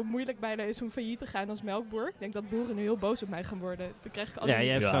het heel moeilijk bijna is om failliet te gaan als melkboer. Ik denk dat boeren nu heel boos op mij gaan worden. Dan krijg ik jij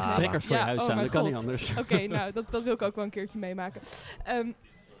hebt straks trekkers voor je huis staan, dat kan niet anders. Oké, nou, dat wil ik ook wel een keertje meemaken.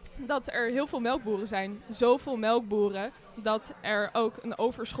 Dat er heel veel melkboeren zijn, zoveel melkboeren, dat er ook een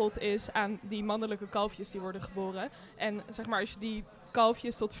overschot is aan die mannelijke kalfjes die worden geboren. En zeg maar, als je die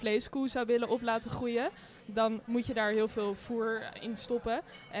kalfjes tot vleeskoe zou willen op laten groeien, dan moet je daar heel veel voer in stoppen.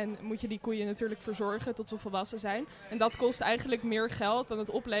 En moet je die koeien natuurlijk verzorgen tot ze volwassen zijn. En dat kost eigenlijk meer geld dan het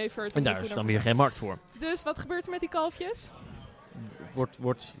oplevert. En daar is dan weer geen markt voor. Dus wat gebeurt er met die kalfjes?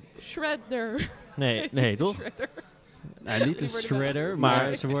 Wordt... Shredder. Nee, toch? Shredder. Nou, niet een shredder,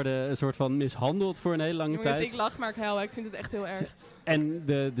 maar ze worden een soort van mishandeld voor een hele lange tijd. Ik lach, maar ik huil. Ik vind het echt heel erg. En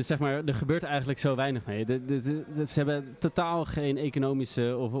zeg maar, er gebeurt eigenlijk zo weinig mee. Ze hebben totaal geen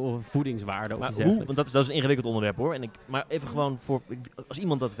economische of voedingswaarde. Maar hoe? Want dat is een ingewikkeld onderwerp hoor. Maar even gewoon als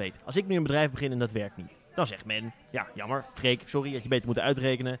iemand dat weet. Als ik nu een bedrijf begin en dat werkt niet. Dan zegt men, ja jammer, Freek, sorry, had je beter moeten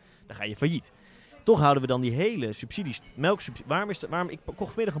uitrekenen. Dan ga je failliet. Toch houden we dan die hele subsidies, melksubsidies. Waarom ik kocht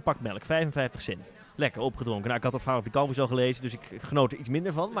vanmiddag een pak melk, 55 cent. Lekker opgedronken. Nou, ik had dat verhaal over die kalfjes al gelezen, dus ik genoot er iets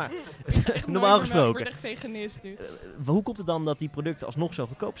minder van. Maar normaal gesproken. Ik word echt veganist nu. Hoe komt het dan dat die producten alsnog zo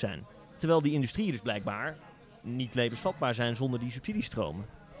goedkoop zijn? Terwijl die industrieën dus blijkbaar niet levensvatbaar zijn zonder die subsidiestromen.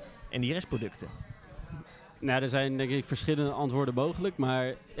 En die restproducten. Nou, er zijn denk ik verschillende antwoorden mogelijk.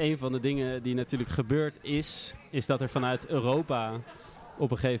 Maar een van de dingen die natuurlijk gebeurt is dat er vanuit Europa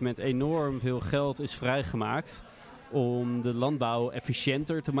op een gegeven moment enorm veel geld is vrijgemaakt om de landbouw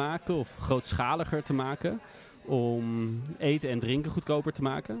efficiënter te maken of grootschaliger te maken. om eten en drinken goedkoper te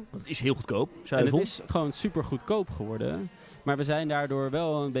maken. Want het is heel goedkoop, En zuivel. het is gewoon super goedkoop geworden. Maar we zijn daardoor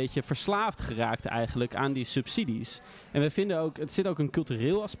wel een beetje verslaafd geraakt eigenlijk aan die subsidies. En we vinden ook, het zit ook een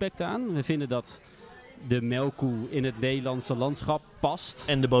cultureel aspect aan. We vinden dat de melkkoe in het Nederlandse landschap past.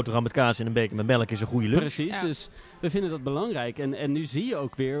 En de boterham met kaas en een beker met melk is een goede lunch. Precies, dus we vinden dat belangrijk. En nu zie je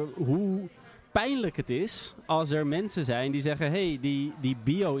ook weer hoe pijnlijk het is als er mensen zijn die zeggen... hey, die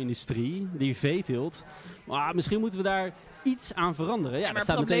bio-industrie, die veeteelt, misschien moeten we daar iets aan veranderen. Ja, maar daar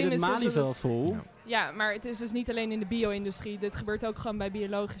staat het meteen probleem het is dus dat Malieveld vol. Ja, maar het is dus niet alleen in de bio-industrie. Dit gebeurt ook gewoon bij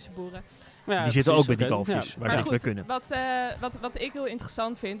biologische boeren. Ja, die zitten ook bij die precies, kalfjes, waar Maar ze niks mee goed, kunnen. wat ik heel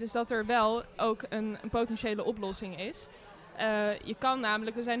interessant vind, is dat er wel ook een potentiële oplossing is. Je kan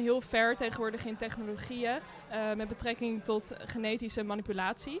namelijk, we zijn heel ver tegenwoordig in technologieën met betrekking tot genetische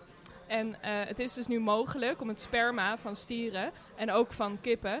manipulatie. En het is dus nu mogelijk om het sperma van stieren en ook van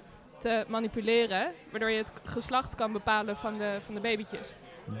kippen te manipuleren, waardoor je het geslacht kan bepalen van de babytjes.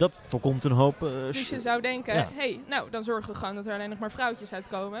 Dat voorkomt een hoop... Dus je zou denken, dan zorgen we gewoon dat er alleen nog maar vrouwtjes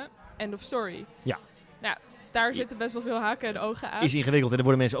uitkomen. End of story. Ja. Nou, daar zitten best wel veel haken en ogen aan. Is ingewikkeld en daar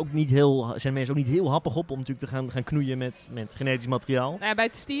worden zijn mensen ook niet heel happig op om natuurlijk te gaan knoeien met genetisch materiaal. Nou ja, bij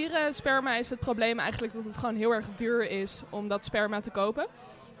het stierensperma is het probleem eigenlijk dat het gewoon heel erg duur is om dat sperma te kopen.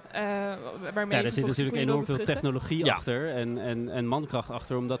 Er zit natuurlijk enorm veel technologie achter en mankracht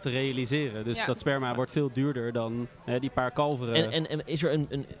achter om dat te realiseren. Dus dat sperma wordt veel duurder dan die paar kalveren. En is er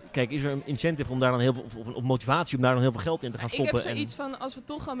een incentive om daar dan heel veel, of een motivatie om daar dan heel veel geld in te gaan stoppen? Ik heb zoiets van, als we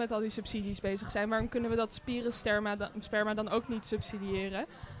toch al met al die subsidies bezig zijn, waarom kunnen we dat sperma dan ook niet subsidiëren?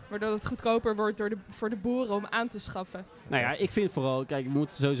 Waardoor het goedkoper wordt voor de boeren om aan te schaffen. Nou ja, ik vind vooral, kijk, we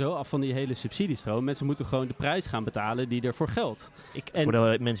moeten sowieso af van die hele subsidiestroom. Mensen moeten gewoon de prijs gaan betalen die ervoor geldt. Voor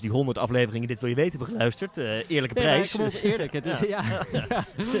de mensen die 100 afleveringen Dit Wil Je Weten hebben geluisterd, eerlijke prijs. Kom op, eerlijk. Het is,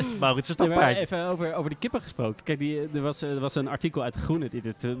 Maurits is toch paard. Even over die kippen gesproken. Kijk, er was een artikel uit De Groene die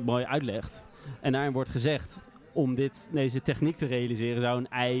dit mooi uitlegt. En daarin wordt gezegd, om deze techniek te realiseren zou een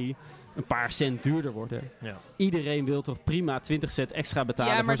ei een paar cent duurder worden. Ja. Iedereen wil toch prima 20 cent extra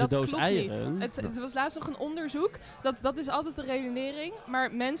betalen voor zijn doos eieren? Het was laatst nog een onderzoek. Dat is altijd de redenering.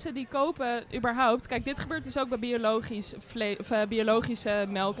 Maar mensen die kopen überhaupt... Kijk, dit gebeurt dus ook bij biologische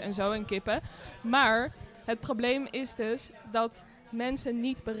melk en zo en kippen. Maar het probleem is dus dat mensen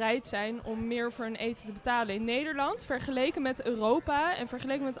niet bereid zijn om meer voor hun eten te betalen. In Nederland, vergeleken met Europa en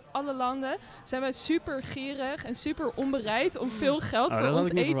vergeleken met alle landen, zijn wij super gierig en super onbereid om veel geld voor ons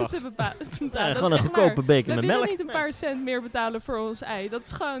eten te betalen. Gewoon een goedkope beker met melk. We willen niet een paar cent meer betalen voor ons ei. Dat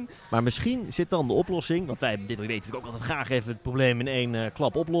is gewoon... Maar misschien zit dan de oplossing, want wij Dit Wil Je Weten ook altijd graag even het probleem in één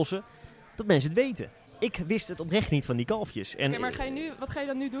klap oplossen, dat mensen het weten. Ik wist het oprecht niet van die kalfjes. Oké, maar wat ga je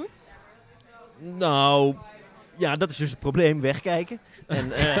dan nu doen? Nou... Ja, dat is dus het probleem. Wegkijken. En,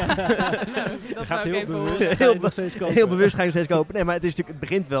 dat gaat heel bewust ga je nog steeds kopen. Nee, maar het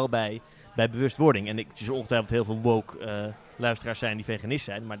begint wel bij bewustwording. En het is ongetwijfeld heel veel woke luisteraars zijn die veganist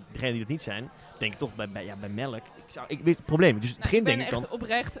zijn. Maar degenen die dat niet zijn, denk ik toch bij melk. Ik weet het probleem. Dus het begint denk ik dan... Ik ben echt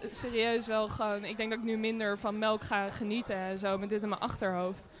oprecht serieus wel gewoon... Ik denk dat ik nu minder van melk ga genieten en zo. Met dit in mijn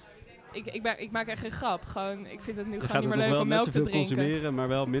achterhoofd. Ik maak echt geen grap. Gewoon, ik vind het nu gewoon niet meer leuk om melk te drinken. Consumeren, maar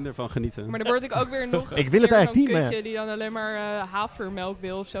wel minder van genieten. Maar dan word ik ook weer nog ik wil het eigenlijk niet meer. Die dan alleen maar havermelk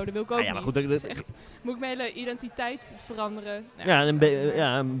wil of zo. Dat wil ik ook niet. Maar goed, moet ik mijn hele identiteit veranderen?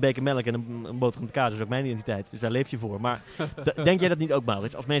 Een beker melk en een boterham met kaas is ook mijn identiteit. Dus daar leef je voor. Maar denk jij dat niet ook,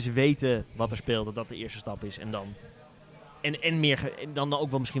 Maurits? Als mensen weten wat er speelt, dat dat de eerste stap is. En dan ook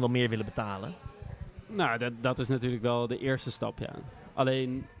wel misschien wel meer willen betalen. Nou, dat is natuurlijk wel de eerste stap, ja.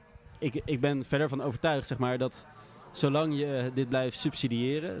 Alleen... Ik ben verder van overtuigd, zeg maar, dat zolang je dit blijft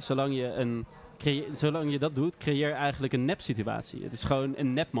subsidiëren, zolang je dat doet, creëer je eigenlijk een nep-situatie. Het is gewoon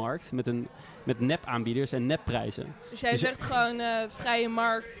een nepmarkt met nep-aanbieders en nepprijzen. Dus jij zegt gewoon vrije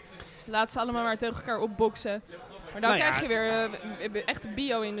markt, laat ze allemaal maar tegen elkaar opboksen. Maar dan krijg je weer echt de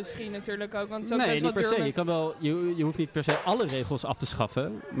bio-industrie natuurlijk ook. Want het is ook best niet per se. Je kan wel, je hoeft niet per se alle regels af te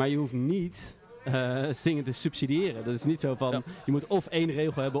schaffen, maar je hoeft niet... dingen te subsidiëren. Dat is niet zo van, je moet of één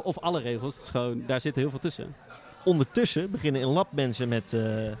regel hebben of alle regels. Het is gewoon, daar zit heel veel tussen. Ondertussen beginnen in lab mensen met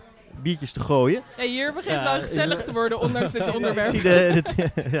biertjes te gooien. Ja, hier begint wel gezellig te worden, ondanks dit onderwerp. Ik zie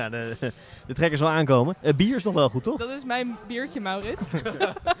de trekkers al aankomen. Bier is nog wel goed, toch? Dat is mijn biertje, Maurits.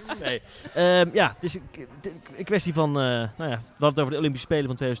 Nee. Het is een kwestie van... we hadden het over de Olympische Spelen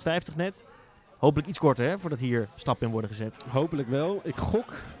van 2050 net. Hopelijk iets korter, hè, voordat hier stappen in worden gezet. Hopelijk wel. Ik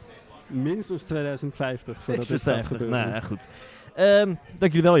gok... Minstens 2050 voordat dit gaat gebeuren. Nou ja, goed.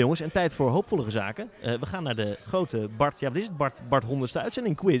 Dank jullie wel, jongens. En tijd voor hoopvollere zaken. We gaan naar de grote Bart... Ja, wat is het? Bart 100ste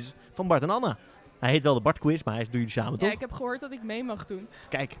uitzending quiz van Bart en Anna. Hij heet wel de Bart Quiz, maar hij doen jullie samen, toch? Ja, ik heb gehoord dat ik mee mag doen.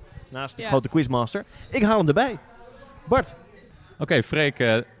 Kijk, naast de grote quizmaster. Ik haal hem erbij. Bart. Oké,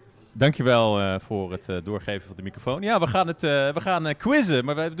 Freek, dankjewel voor het doorgeven van de microfoon. Ja, we gaan quizzen,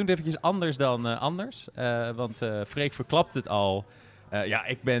 maar we doen het eventjes anders dan anders. Want Freek verklapt het al.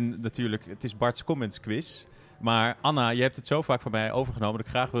 Ik ben natuurlijk... Het is Bart's Comments quiz. Maar Anna, je hebt het zo vaak van mij overgenomen dat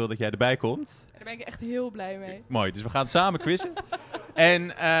ik graag wil dat jij erbij komt. Daar ben ik echt heel blij mee. Mooi, dus we gaan samen quizzen.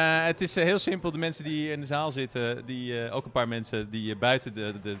 En het is heel simpel. De mensen die in de zaal zitten, ook een paar mensen die buiten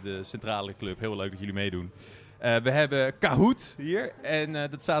de centrale club. Heel leuk dat jullie meedoen. We hebben Kahoot hier. En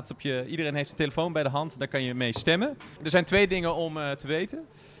dat staat op je... Iedereen heeft zijn telefoon bij de hand. Daar kan je mee stemmen. Er zijn 2 dingen om te weten.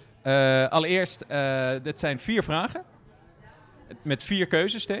 Allereerst, dit zijn 4 vragen. Met 4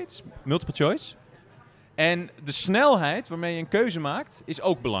 keuzes steeds. Multiple choice. En de snelheid waarmee je een keuze maakt, is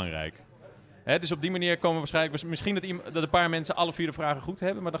ook belangrijk. Dus op die manier komen we waarschijnlijk... Misschien dat een paar mensen alle 4 de vragen goed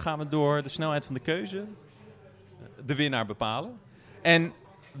hebben. Maar dan gaan we door de snelheid van de keuze de winnaar bepalen. En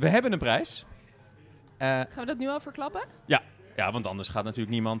we hebben een prijs. Gaan we dat nu al verklappen? Ja, want anders gaat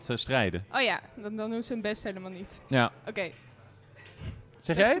natuurlijk niemand strijden. Oh ja, dan doen ze hun best helemaal niet. Ja. Oké.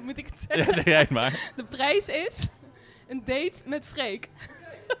 Zeg jij het? Moet ik het zeggen? Ja, zeg jij het maar. De prijs is een date met Freek.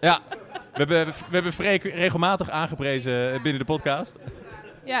 Ja, we hebben Freek regelmatig aangeprezen binnen de podcast.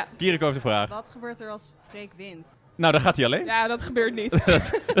 Ja. Kierik over de vraag. Wat gebeurt er als Freek wint? Nou, dan gaat hij alleen. Ja, dat gebeurt niet.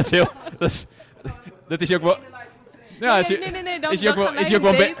 Dat is ook wel... Ja,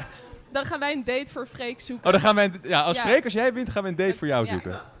 Dan gaan wij een date voor Freek zoeken. Oh, dan gaan wij... Freek, als jij wint, gaan we een date voor jou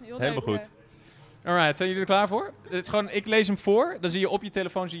zoeken. Ja, helemaal goed. Alright, zijn jullie er klaar voor? Het is gewoon, ik lees hem voor. Dan zie je op je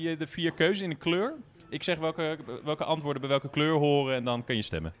telefoon de 4 keuzes in een kleur. Ik zeg welke antwoorden bij welke kleur horen en dan kun je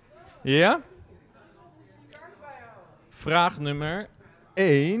stemmen. Ja? Vraag nummer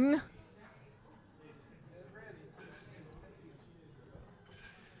 1.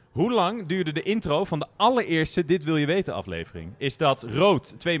 Hoe lang duurde de intro van de allereerste Dit Wil Je Weten aflevering? Is dat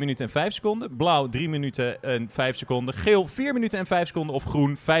rood 2 minuten en 5 seconden, blauw 3 minuten en 5 seconden, geel 4 minuten en 5 seconden of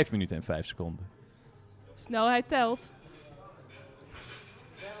groen 5 minuten en 5 seconden? Snelheid telt.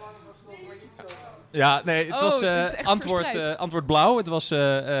 Ja, nee, het was antwoord blauw. Het was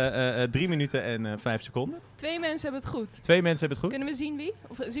 3 minuten en 5 seconden. 2 mensen hebben het goed. 2 mensen hebben het goed. Kunnen we zien wie?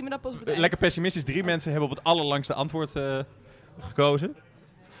 Of zien we dat pas op het eind? Lekker pessimistisch. 3 mensen hebben op het allerlangste antwoord gekozen.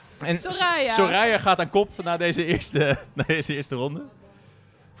 En Soraya gaat aan kop na deze eerste ronde.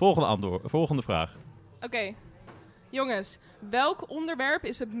 Volgende vraag. Oké. Jongens, welk onderwerp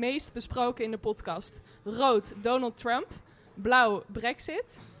is het meest besproken in de podcast? Rood, Donald Trump. Blauw,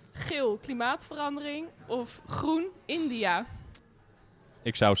 Brexit. Geel, klimaatverandering. Of groen, India.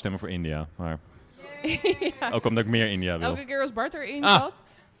 Ik zou stemmen voor India, maar... Ja. Ook omdat ik meer India wil. Elke keer als Bart erin zat.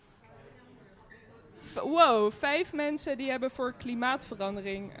 Wow, 5 mensen die hebben voor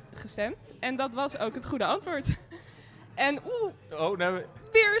klimaatverandering gestemd. En dat was ook het goede antwoord. En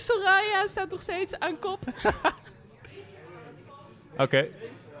weer Soraya staat nog steeds aan kop. Oké.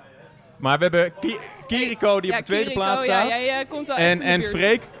 Maar we hebben Kiriko die op de tweede plaats staat. Ja, jij komt wel echt in de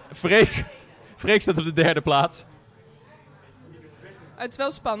buurt. Freek staat op de 3e plaats. Het is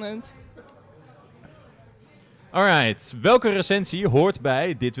wel spannend. Alright, welke recensie hoort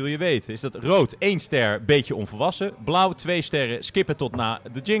bij Dit Wil Je Weten? Is dat rood 1 ster, beetje onvolwassen. Blauw 2 sterren, skippen tot na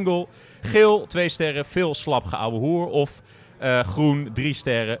de jingle. Geel 2 sterren, veel slap geouwe hoer. Of groen 3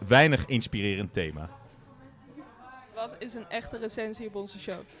 sterren, weinig inspirerend thema. Wat is een echte recensie op onze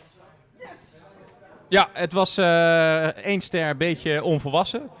show? Ja, het was 1 ster, beetje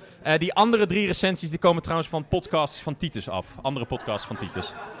onvolwassen. Die andere 3 recensies die komen trouwens van podcasts van Titus af. Andere podcasts van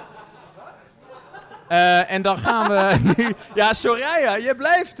Titus. En dan gaan we nu... Ja, Soraya, je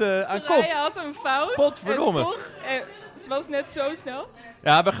blijft aan kop. Soraya had een fout. Potverdomme. En toch, ze was net zo snel.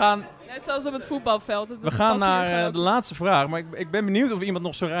 Ja, we gaan... Net zoals op het voetbalveld. We gaan naar de laatste vraag. Maar ik ben benieuwd of iemand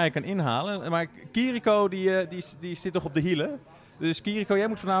nog Soraya kan inhalen. Maar Kiriko, die zit toch op de hielen. Dus Kiriko, jij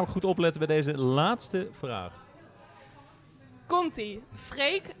moet voornamelijk goed opletten bij deze laatste vraag. Komt-ie.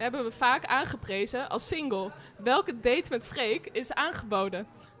 Freek hebben we vaak aangeprezen als single. Welke date met Freek is aangeboden?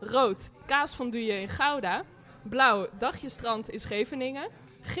 Rood, kaasfondue in Gouda. Blauw, dagje strand in Scheveningen.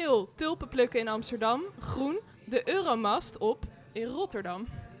 Geel, tulpen plukken in Amsterdam. Groen, de Euromast op in Rotterdam.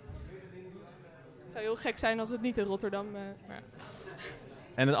 Het zou heel gek zijn als het niet in Rotterdam... maar...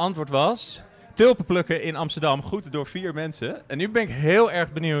 En het antwoord was... Tulpen plukken in Amsterdam, goed door 4 mensen. En nu ben ik heel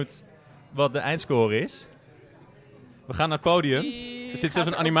erg benieuwd wat de eindscore is. We gaan naar het podium. Er zit zelfs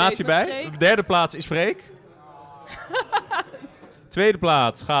een animatie bij. Op de 3e plaats is Freek. 2e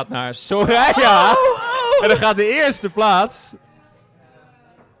plaats gaat naar Soraya. En dan gaat de 1e plaats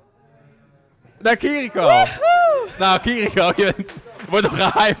naar Kiriko. Nou, Kiriko, Wordt nog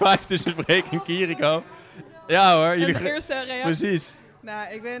een high five tussen Freek en Kiriko. Ja hoor. En de eerste reactie. Precies.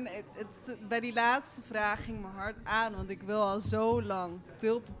 Nou, bij die laatste vraag ging mijn hart aan, want ik wil al zo lang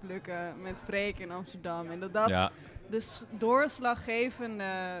tulpen plukken met Freek in Amsterdam. En dat dus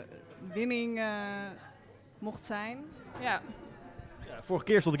doorslaggevende winning mocht zijn. Ja. Vorige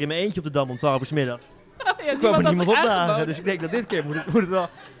keer stond ik in mijn eentje op de Dam om 12 uur 's middags. Ja, Er kwam er niemand opdagen, dus ik denk dat dit keer moet het wel...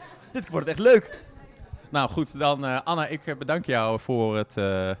 Dit wordt het echt leuk. Nou goed, dan Anna, ik bedank jou voor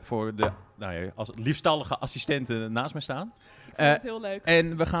de als liefstallige assistenten naast mij staan. Ik vond het heel leuk.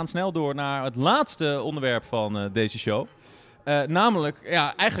 En we gaan snel door naar het laatste onderwerp van deze show. Namelijk,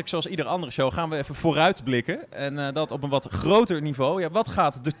 eigenlijk zoals iedere andere show gaan we even vooruitblikken. En dat op een wat groter niveau. Ja, wat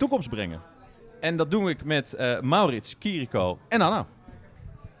gaat de toekomst brengen? En dat doe ik met Maurits, Kiriko en Anna.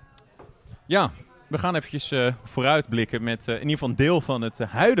 Ja, we gaan eventjes vooruitblikken met in ieder geval een deel van het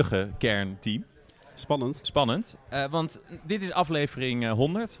huidige kernteam. Spannend. Want dit is aflevering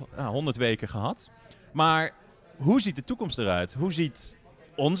 100. 100 weken gehad. Maar hoe ziet de toekomst eruit? Hoe ziet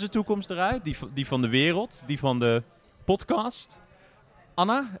onze toekomst eruit? Die van de wereld, die van de podcast.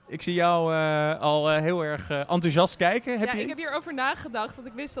 Anna, ik zie jou al heel erg enthousiast kijken. Ik heb hierover nagedacht, dat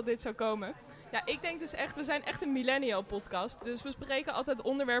ik wist dat dit zou komen. Ja, ik denk dus echt, we zijn echt een millennial podcast. Dus we bespreken altijd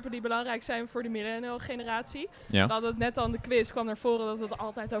onderwerpen die belangrijk zijn voor de millennial generatie. Ja. We hadden het net al in de quiz, kwam naar voren dat we het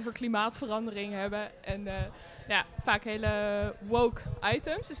altijd over klimaatverandering hebben. En vaak hele woke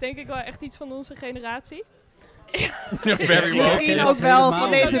items. Dus denk ik wel echt iets van onze generatie. Misschien ook wel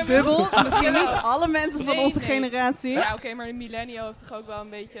van deze bubbel. Misschien niet alle mensen van onze generatie. Ja, oké, maar de millennial heeft toch ook wel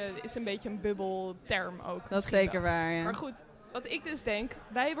is een beetje een bubbelterm ook. Dat is zeker waar, ja. Maar goed, wat ik dus denk,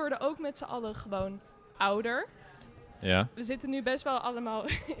 wij worden ook met z'n allen gewoon ouder. Ja. We zitten nu best wel allemaal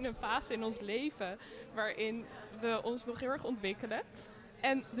in een fase in ons leven waarin we ons nog heel erg ontwikkelen.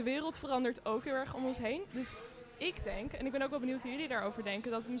 En de wereld verandert ook heel erg om ons heen. Dus ik denk, en ik ben ook wel benieuwd hoe jullie daarover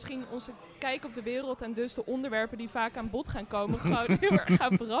denken, dat misschien onze kijk op de wereld en dus de onderwerpen die vaak aan bod gaan komen, gewoon heel erg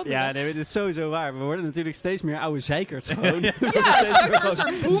gaan veranderen. Ja, nee, dit is sowieso waar. We worden natuurlijk steeds meer oude zeikers gewoon. Ja, straks een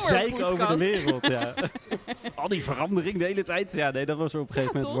soort boomer zeiken over de wereld, ja. Al die verandering de hele tijd. Ja, nee, dat was op een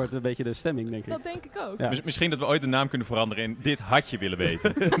gegeven moment wordt een beetje de stemming, denk ik. Dat denk ik ook. Ja. Misschien dat we ooit de naam kunnen veranderen in dit had je willen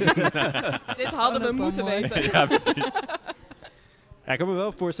weten. Dit hadden we moeten weten. Ja, precies. Ja, ik kan me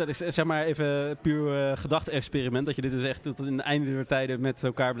wel voorstellen, zeg maar even puur gedachte-experiment, dat je dit dus echt tot in de einde der tijden met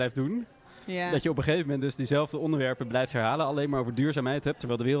elkaar blijft doen. Ja. Dat je op een gegeven moment dus diezelfde onderwerpen blijft herhalen, alleen maar over duurzaamheid hebt,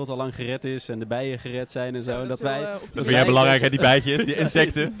 terwijl de wereld al lang gered is en de bijen gered zijn en zo. Dat vind jij belangrijk, hè, die bijtjes, die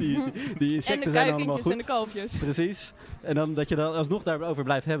insecten. die insecten zijn allemaal goed. En de kalfjes. Precies. En dan dat je dan alsnog daarover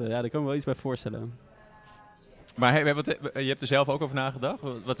blijft hebben. Ja, daar kan ik me wel iets bij voorstellen. Maar je hebt er zelf ook over nagedacht?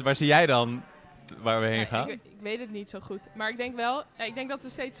 Waar zie jij dan waar we heen gaan? Ik weet het niet zo goed. Maar ik denk wel, ik denk dat we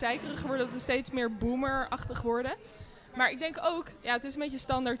steeds zeikeriger worden, dat we steeds meer boomer-achtig worden. Maar ik denk ook, ja, het is een beetje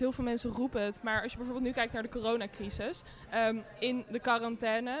standaard, heel veel mensen roepen het. Maar als je bijvoorbeeld nu kijkt naar de coronacrisis, in de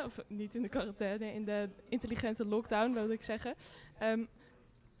quarantaine, of niet in de quarantaine, in de intelligente lockdown, wil ik zeggen,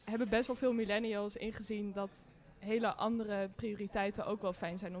 hebben best wel veel millennials ingezien dat hele andere prioriteiten ook wel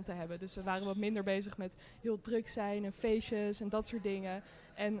fijn zijn om te hebben. Dus we waren wat minder bezig met heel druk zijn en feestjes en dat soort dingen.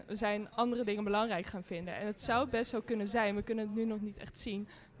 En we zijn andere dingen belangrijk gaan vinden. En het zou best zo kunnen zijn, we kunnen het nu nog niet echt zien,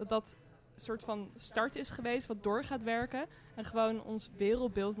 dat een soort van start is geweest wat door gaat werken. En gewoon ons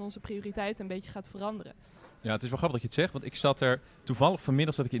wereldbeeld en onze prioriteiten een beetje gaat veranderen. Ja, het is wel grappig dat je het zegt, want ik zat er toevallig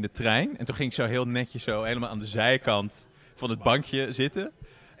vanmiddag zat ik in de trein. En toen ging ik zo heel netjes zo helemaal aan de zijkant van het bankje zitten.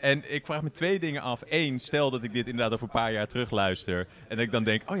 En ik vraag me 2 dingen af. 1, stel dat ik dit inderdaad over een paar jaar terugluister. En dat ik dan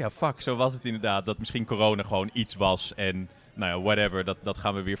denk, oh ja, fuck, zo was het inderdaad. Dat misschien corona gewoon iets was. En nou ja, whatever, dat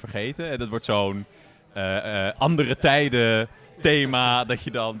gaan we weer vergeten. En dat wordt zo'n andere tijden thema, dat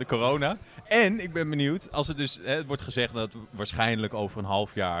je dan de corona. En ik ben benieuwd, als het dus, het wordt gezegd dat waarschijnlijk over een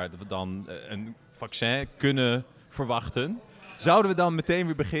half jaar dat we dan een vaccin kunnen verwachten. Zouden we dan meteen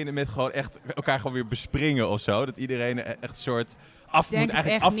weer beginnen met gewoon echt elkaar gewoon weer bespringen of zo? Dat iedereen echt een soort moet eigenlijk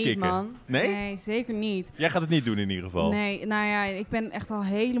echt afkicken. Niet, man. Nee? Nee, zeker niet. Jij gaat het niet doen in ieder geval. Nee, nou ja, ik ben echt al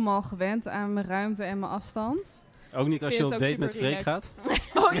helemaal gewend aan mijn ruimte en mijn afstand. Ook niet als je op date met Freek gaat?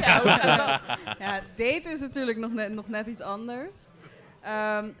 Oh ja, hoe gaat dat? Ja, daten is natuurlijk nog net iets anders.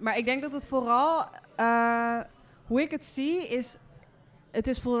 Maar ik denk dat het vooral, hoe ik het zie, het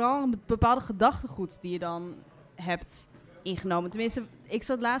is vooral een bepaalde gedachtegoed die je dan hebt ingenomen. Tenminste, ik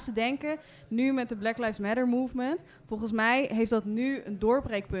zat laatst te denken, nu met de Black Lives Matter movement, volgens mij heeft dat nu een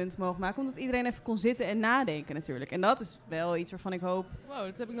doorbreekpunt mogen maken, omdat iedereen even kon zitten en nadenken natuurlijk. En dat is wel iets waarvan ik hoop wow,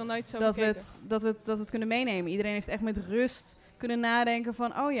 dat heb ik nog nooit zo dat we het kunnen meenemen. Iedereen heeft echt met rust kunnen nadenken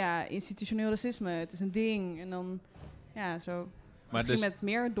van, oh ja, institutioneel racisme, het is een ding. En dan, ja, zo Maar misschien dus, met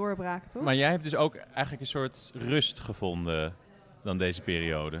meer doorbraken, toch? Maar jij hebt dus ook eigenlijk een soort rust gevonden dan deze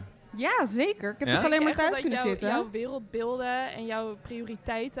periode? Ja, zeker. Ik heb Ja? toch alleen maar Denk je echt thuis dat kunnen zitten. jouw wereldbeelden en jouw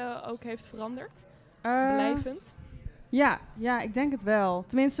prioriteiten ook heeft veranderd? Eh, Blijvend? Ja, ik denk het wel.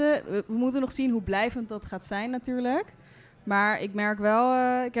 Tenminste, we moeten nog zien hoe blijvend dat gaat zijn natuurlijk. Maar ik merk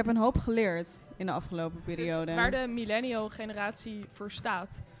wel, ik heb een hoop geleerd in de afgelopen periode. Dus waar de millennial generatie voor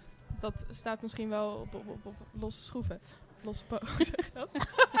staat, dat staat misschien wel op losse schroeven. Losse hoe zeg je dat?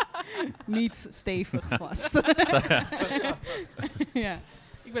 Niet stevig vast. Ja.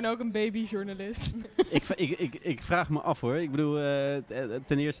 Ik ben ook een babyjournalist. Ik vraag me af hoor. Ik bedoel,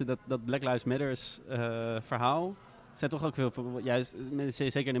 ten eerste dat Black Lives Matters verhaal. Zijn toch ook veel, juist,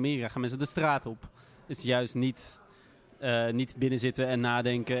 zeker in Amerika, gaan mensen de straat op. Is juist niet binnen zitten en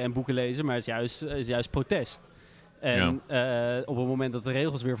nadenken en boeken lezen, maar is juist protest. En op het moment dat de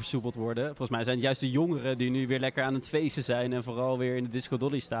regels weer versoepeld worden, volgens mij zijn het juist de jongeren die nu weer lekker aan het feesten zijn en vooral weer in de Disco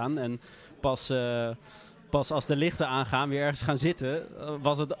Dolly staan. En pas als de lichten aangaan, weer ergens gaan zitten,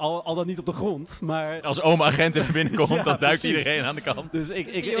 was het al dan niet op de grond. Maar Als oma agent even binnenkomt, Ja, dan duikt precies. iedereen aan de kant. Dus ik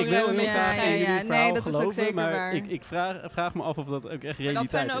wil jongeren heel hebben graag meer- in jullie ja, verhaal nee, dat is ook geloven, zeker maar waar. ik vraag me af of dat ook echt Maar realiteit dat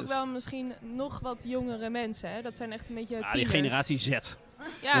zijn ook is. wel misschien nog wat jongere mensen. Hè? Dat zijn echt een beetje Die tieners. generatie Z.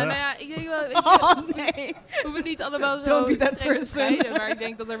 Ja, nou ja, ik denk wel... Weet je, Oh nee. hoeven het niet allemaal Don't zo be that streng te person. scheiden, maar ik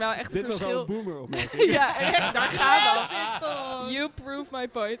denk dat er wel echt een Dit was al verschil... een boomer opmerking. Ja, echt, daar gaan we. You prove my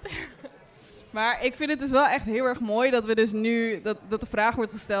point. Maar ik vind het dus wel echt heel erg mooi dat we dus nu, dat de vraag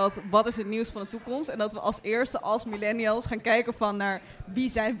wordt gesteld, wat is het nieuws van de toekomst? En dat we als eerste, als millennials, gaan kijken van naar wie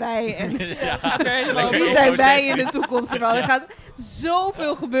zijn wij en Gaat er helemaal wie over. zijn wij in de toekomst? Terwijl er gaat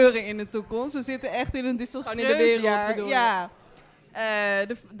zoveel gebeuren in de toekomst. We zitten echt in een Gewoon in de wereld, jaar. bedoel je? Ja.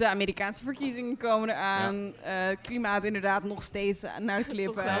 De Amerikaanse verkiezingen komen eraan. Klimaat inderdaad nog steeds naar de Toch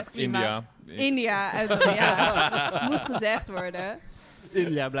klippen. wel het klimaat. India, ja, moet gezegd worden.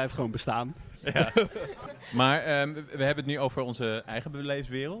 India blijft gewoon bestaan. Ja. Maar we hebben het nu over onze eigen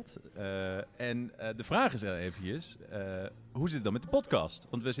beleefswereld. En de vraag is eventjes, hoe zit het dan met de podcast?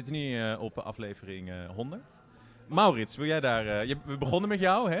 Want we zitten nu op aflevering 100. Maurits, wil jij daar... we begonnen met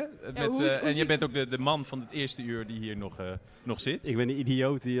jou, hè? En je bent ook de man van het eerste uur die hier nog zit. Ik ben de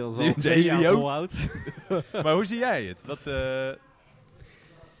idioot die al De 2 jaar idioot. volhoudt. Maar hoe zie jij het?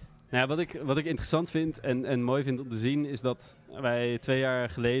 Nou, wat ik interessant vind en mooi vind om te zien is dat wij 2 jaar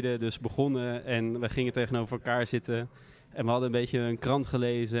geleden dus begonnen en we gingen tegenover elkaar zitten en we hadden een beetje een krant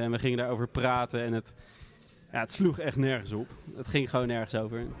gelezen en we gingen daarover praten en het sloeg echt nergens op. Het ging gewoon nergens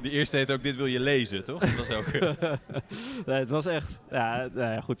over. De eerste heet ook Dit wil je lezen, toch? Dat was ook... Nee, het was echt...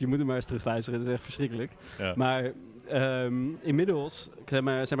 goed, je moet hem maar eens terugluisteren. Het is echt verschrikkelijk. Ja. Maar inmiddels, zijn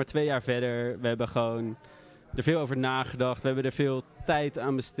maar 2 jaar verder, we hebben gewoon er veel over nagedacht. We hebben er veel tijd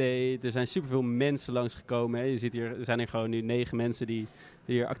aan besteed. Er zijn superveel mensen langsgekomen. Hè. Je ziet hier, er zijn er gewoon nu 9 mensen die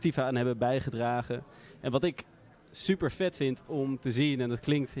hier actief aan hebben bijgedragen. En wat ik super vet vind om te zien, en dat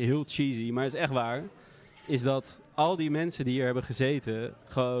klinkt heel cheesy, maar het is echt waar, is dat al die mensen die hier hebben gezeten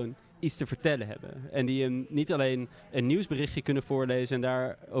gewoon iets te vertellen hebben. En die niet alleen een nieuwsberichtje kunnen voorlezen en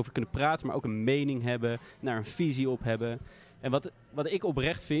daarover kunnen praten, maar ook een mening hebben, daar een visie op hebben. En wat ik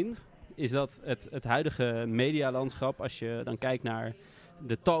oprecht vind, is dat het huidige medialandschap, als je dan kijkt naar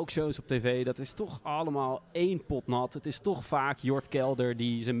de talkshows op tv, dat is toch allemaal één pot nat. Het is toch vaak Jort Kelder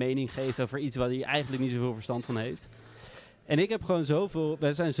die zijn mening geeft over iets waar hij eigenlijk niet zoveel verstand van heeft. En ik heb gewoon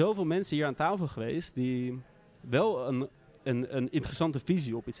er zijn zoveel mensen hier aan tafel geweest die wel een interessante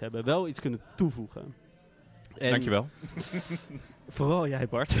visie op iets hebben. Wel iets kunnen toevoegen. En Dankjewel. Vooral jij,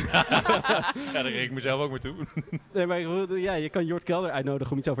 Bart. Ja, daar reek ik mezelf ook maar toe. Nee, maar je kan Jort Kelder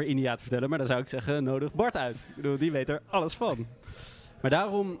uitnodigen om iets over India te vertellen. Maar dan zou ik zeggen, nodig Bart uit. Ik bedoel, die weet er alles van. Maar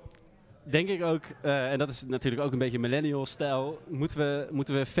daarom denk ik ook, en dat is natuurlijk ook een beetje millennial-stijl,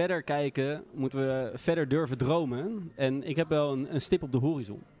 moeten we verder kijken, moeten we verder durven dromen. En ik heb wel een stip op de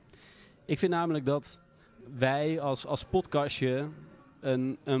horizon. Ik vind namelijk dat wij als podcastje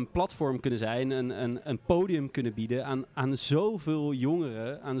een platform kunnen zijn, een podium kunnen bieden aan zoveel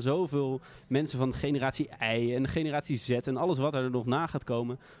jongeren, aan zoveel mensen van de generatie Y en de generatie Z en alles wat er nog na gaat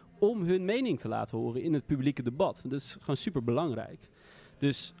komen, om hun mening te laten horen in het publieke debat. Dat is gewoon super belangrijk.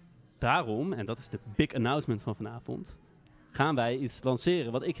 Dus daarom, en dat is de big announcement van vanavond, gaan wij iets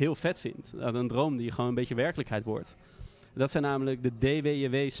lanceren wat ik heel vet vind. Een droom die gewoon een beetje werkelijkheid wordt. Dat zijn namelijk de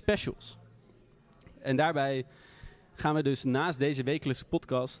DWJW specials. En daarbij gaan we dus naast deze wekelijkse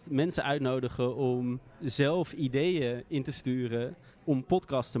podcast mensen uitnodigen om zelf ideeën in te sturen om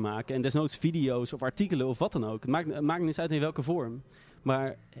podcasts te maken. En desnoods video's of artikelen of wat dan ook. Het maakt niet uit in welke vorm.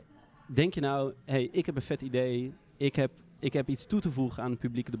 Maar denk je nou, hey, ik heb een vet idee. Ik heb iets toe te voegen aan het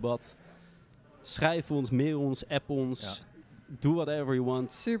publieke debat. Schrijf ons, mail ons, app ons. Ja. Do whatever you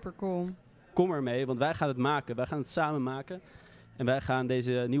want. Super cool. Kom ermee, want wij gaan het maken. Wij gaan het samen maken. En wij gaan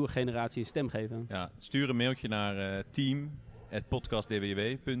deze nieuwe generatie een stem geven. Ja, stuur een mailtje naar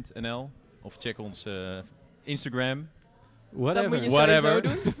team@podcastdwjw.nl of check ons Instagram. Whatever. Dat moet je sowieso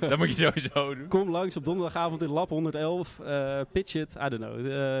doen. Dat moet je sowieso doen. Kom langs op donderdagavond in Lab 111. Pitch it. I don't know.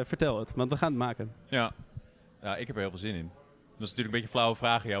 Vertel het. Want we gaan het maken. Ja, ik heb er heel veel zin in. Dat is natuurlijk een beetje een flauwe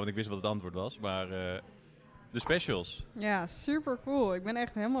vraag aan jou, want ik wist wat het antwoord was. Maar de specials. Ja, super cool. Ik ben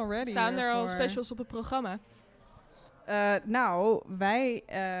echt helemaal ready. Staan er al hiervoor. specials op het programma? Nou,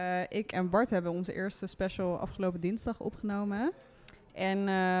 ik en Bart hebben onze eerste special afgelopen dinsdag opgenomen. En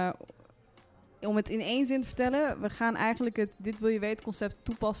om het in één zin te vertellen, we gaan eigenlijk het Dit Wil Je Weten concept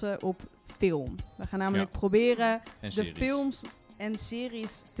toepassen op film. We gaan namelijk proberen de films en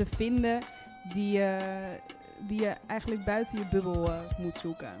series te vinden die je eigenlijk buiten je bubbel moet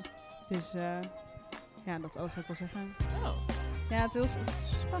zoeken. Dus dat is alles wat ik wil zeggen. Oh. Ja, het is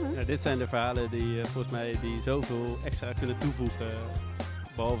spannend. Ja, dit zijn de verhalen die volgens mij die zoveel extra kunnen toevoegen.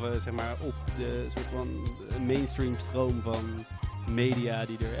 Behalve zeg maar op de soort van mainstream stroom van media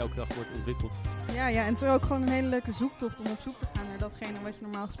die er elke dag wordt ontwikkeld. Ja, en het is ook gewoon een hele leuke zoektocht om op zoek te gaan naar datgene wat je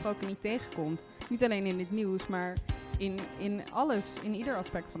normaal gesproken niet tegenkomt. Niet alleen in het nieuws, maar in alles, in ieder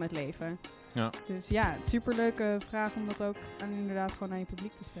aspect van het leven. Ja. Dus ja, het is superleuke vraag om dat ook inderdaad gewoon aan je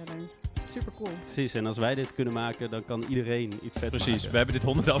publiek te stellen. Super cool. Precies, en als wij dit kunnen maken, dan kan iedereen iets vet maken. Precies, we hebben dit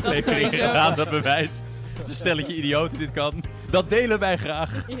 100 afleveringen gedaan, dat bewijst. Het is een stelletje idioten dit kan. Dat delen wij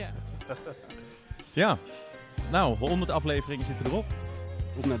graag. Ja. Nou, 100 afleveringen zitten erop.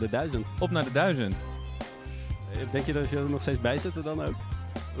 Op naar de 1000. Op naar de 1000. Denk je dat je er nog steeds bij zit dan ook?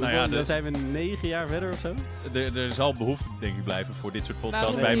 Nou ja, dan zijn we 9 jaar verder of zo? Er zal behoefte, denk ik, blijven voor dit soort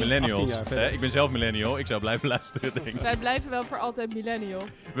podcasts bij millennials. Ik ben zelf millennial, ik zou blijven luisteren, denk ik. Wij blijven wel voor altijd millennial.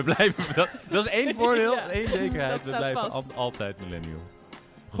 We blijven, dat is één voordeel, één zekerheid. Dat We blijven vast. altijd millennial.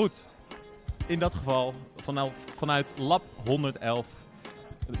 Goed, in dat geval, vanuit Lab 111,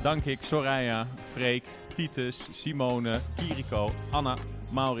 dank ik Soraya, Freek, Titus, Simone, Kiriko, Anna,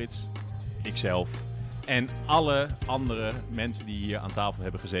 Maurits, ikzelf. En alle andere mensen die hier aan tafel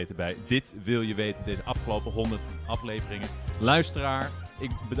hebben gezeten bij Dit Wil Je Weten, deze afgelopen 100 afleveringen. Luisteraar,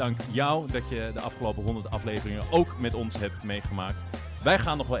 ik bedank jou dat je de afgelopen 100 afleveringen ook met ons hebt meegemaakt. Wij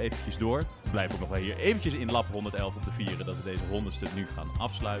gaan nog wel eventjes door. We blijven ook nog wel hier eventjes in Lab 111 op te vieren dat we deze 100ste nu gaan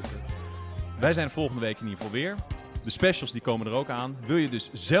afsluiten. Wij zijn volgende week in ieder geval weer. De specials die komen er ook aan. Wil je dus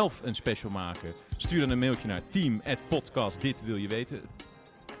zelf een special maken? Stuur dan een mailtje naar team@podcastditwiljeweten.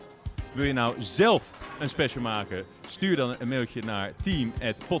 Wil je nou zelf een special maken? Stuur dan een mailtje naar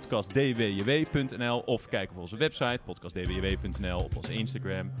team@podcastdwjw.nl of kijk op onze website podcastdwjw.nl, op onze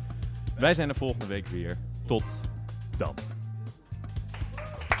Instagram. Wij zijn er volgende week weer. Tot dan.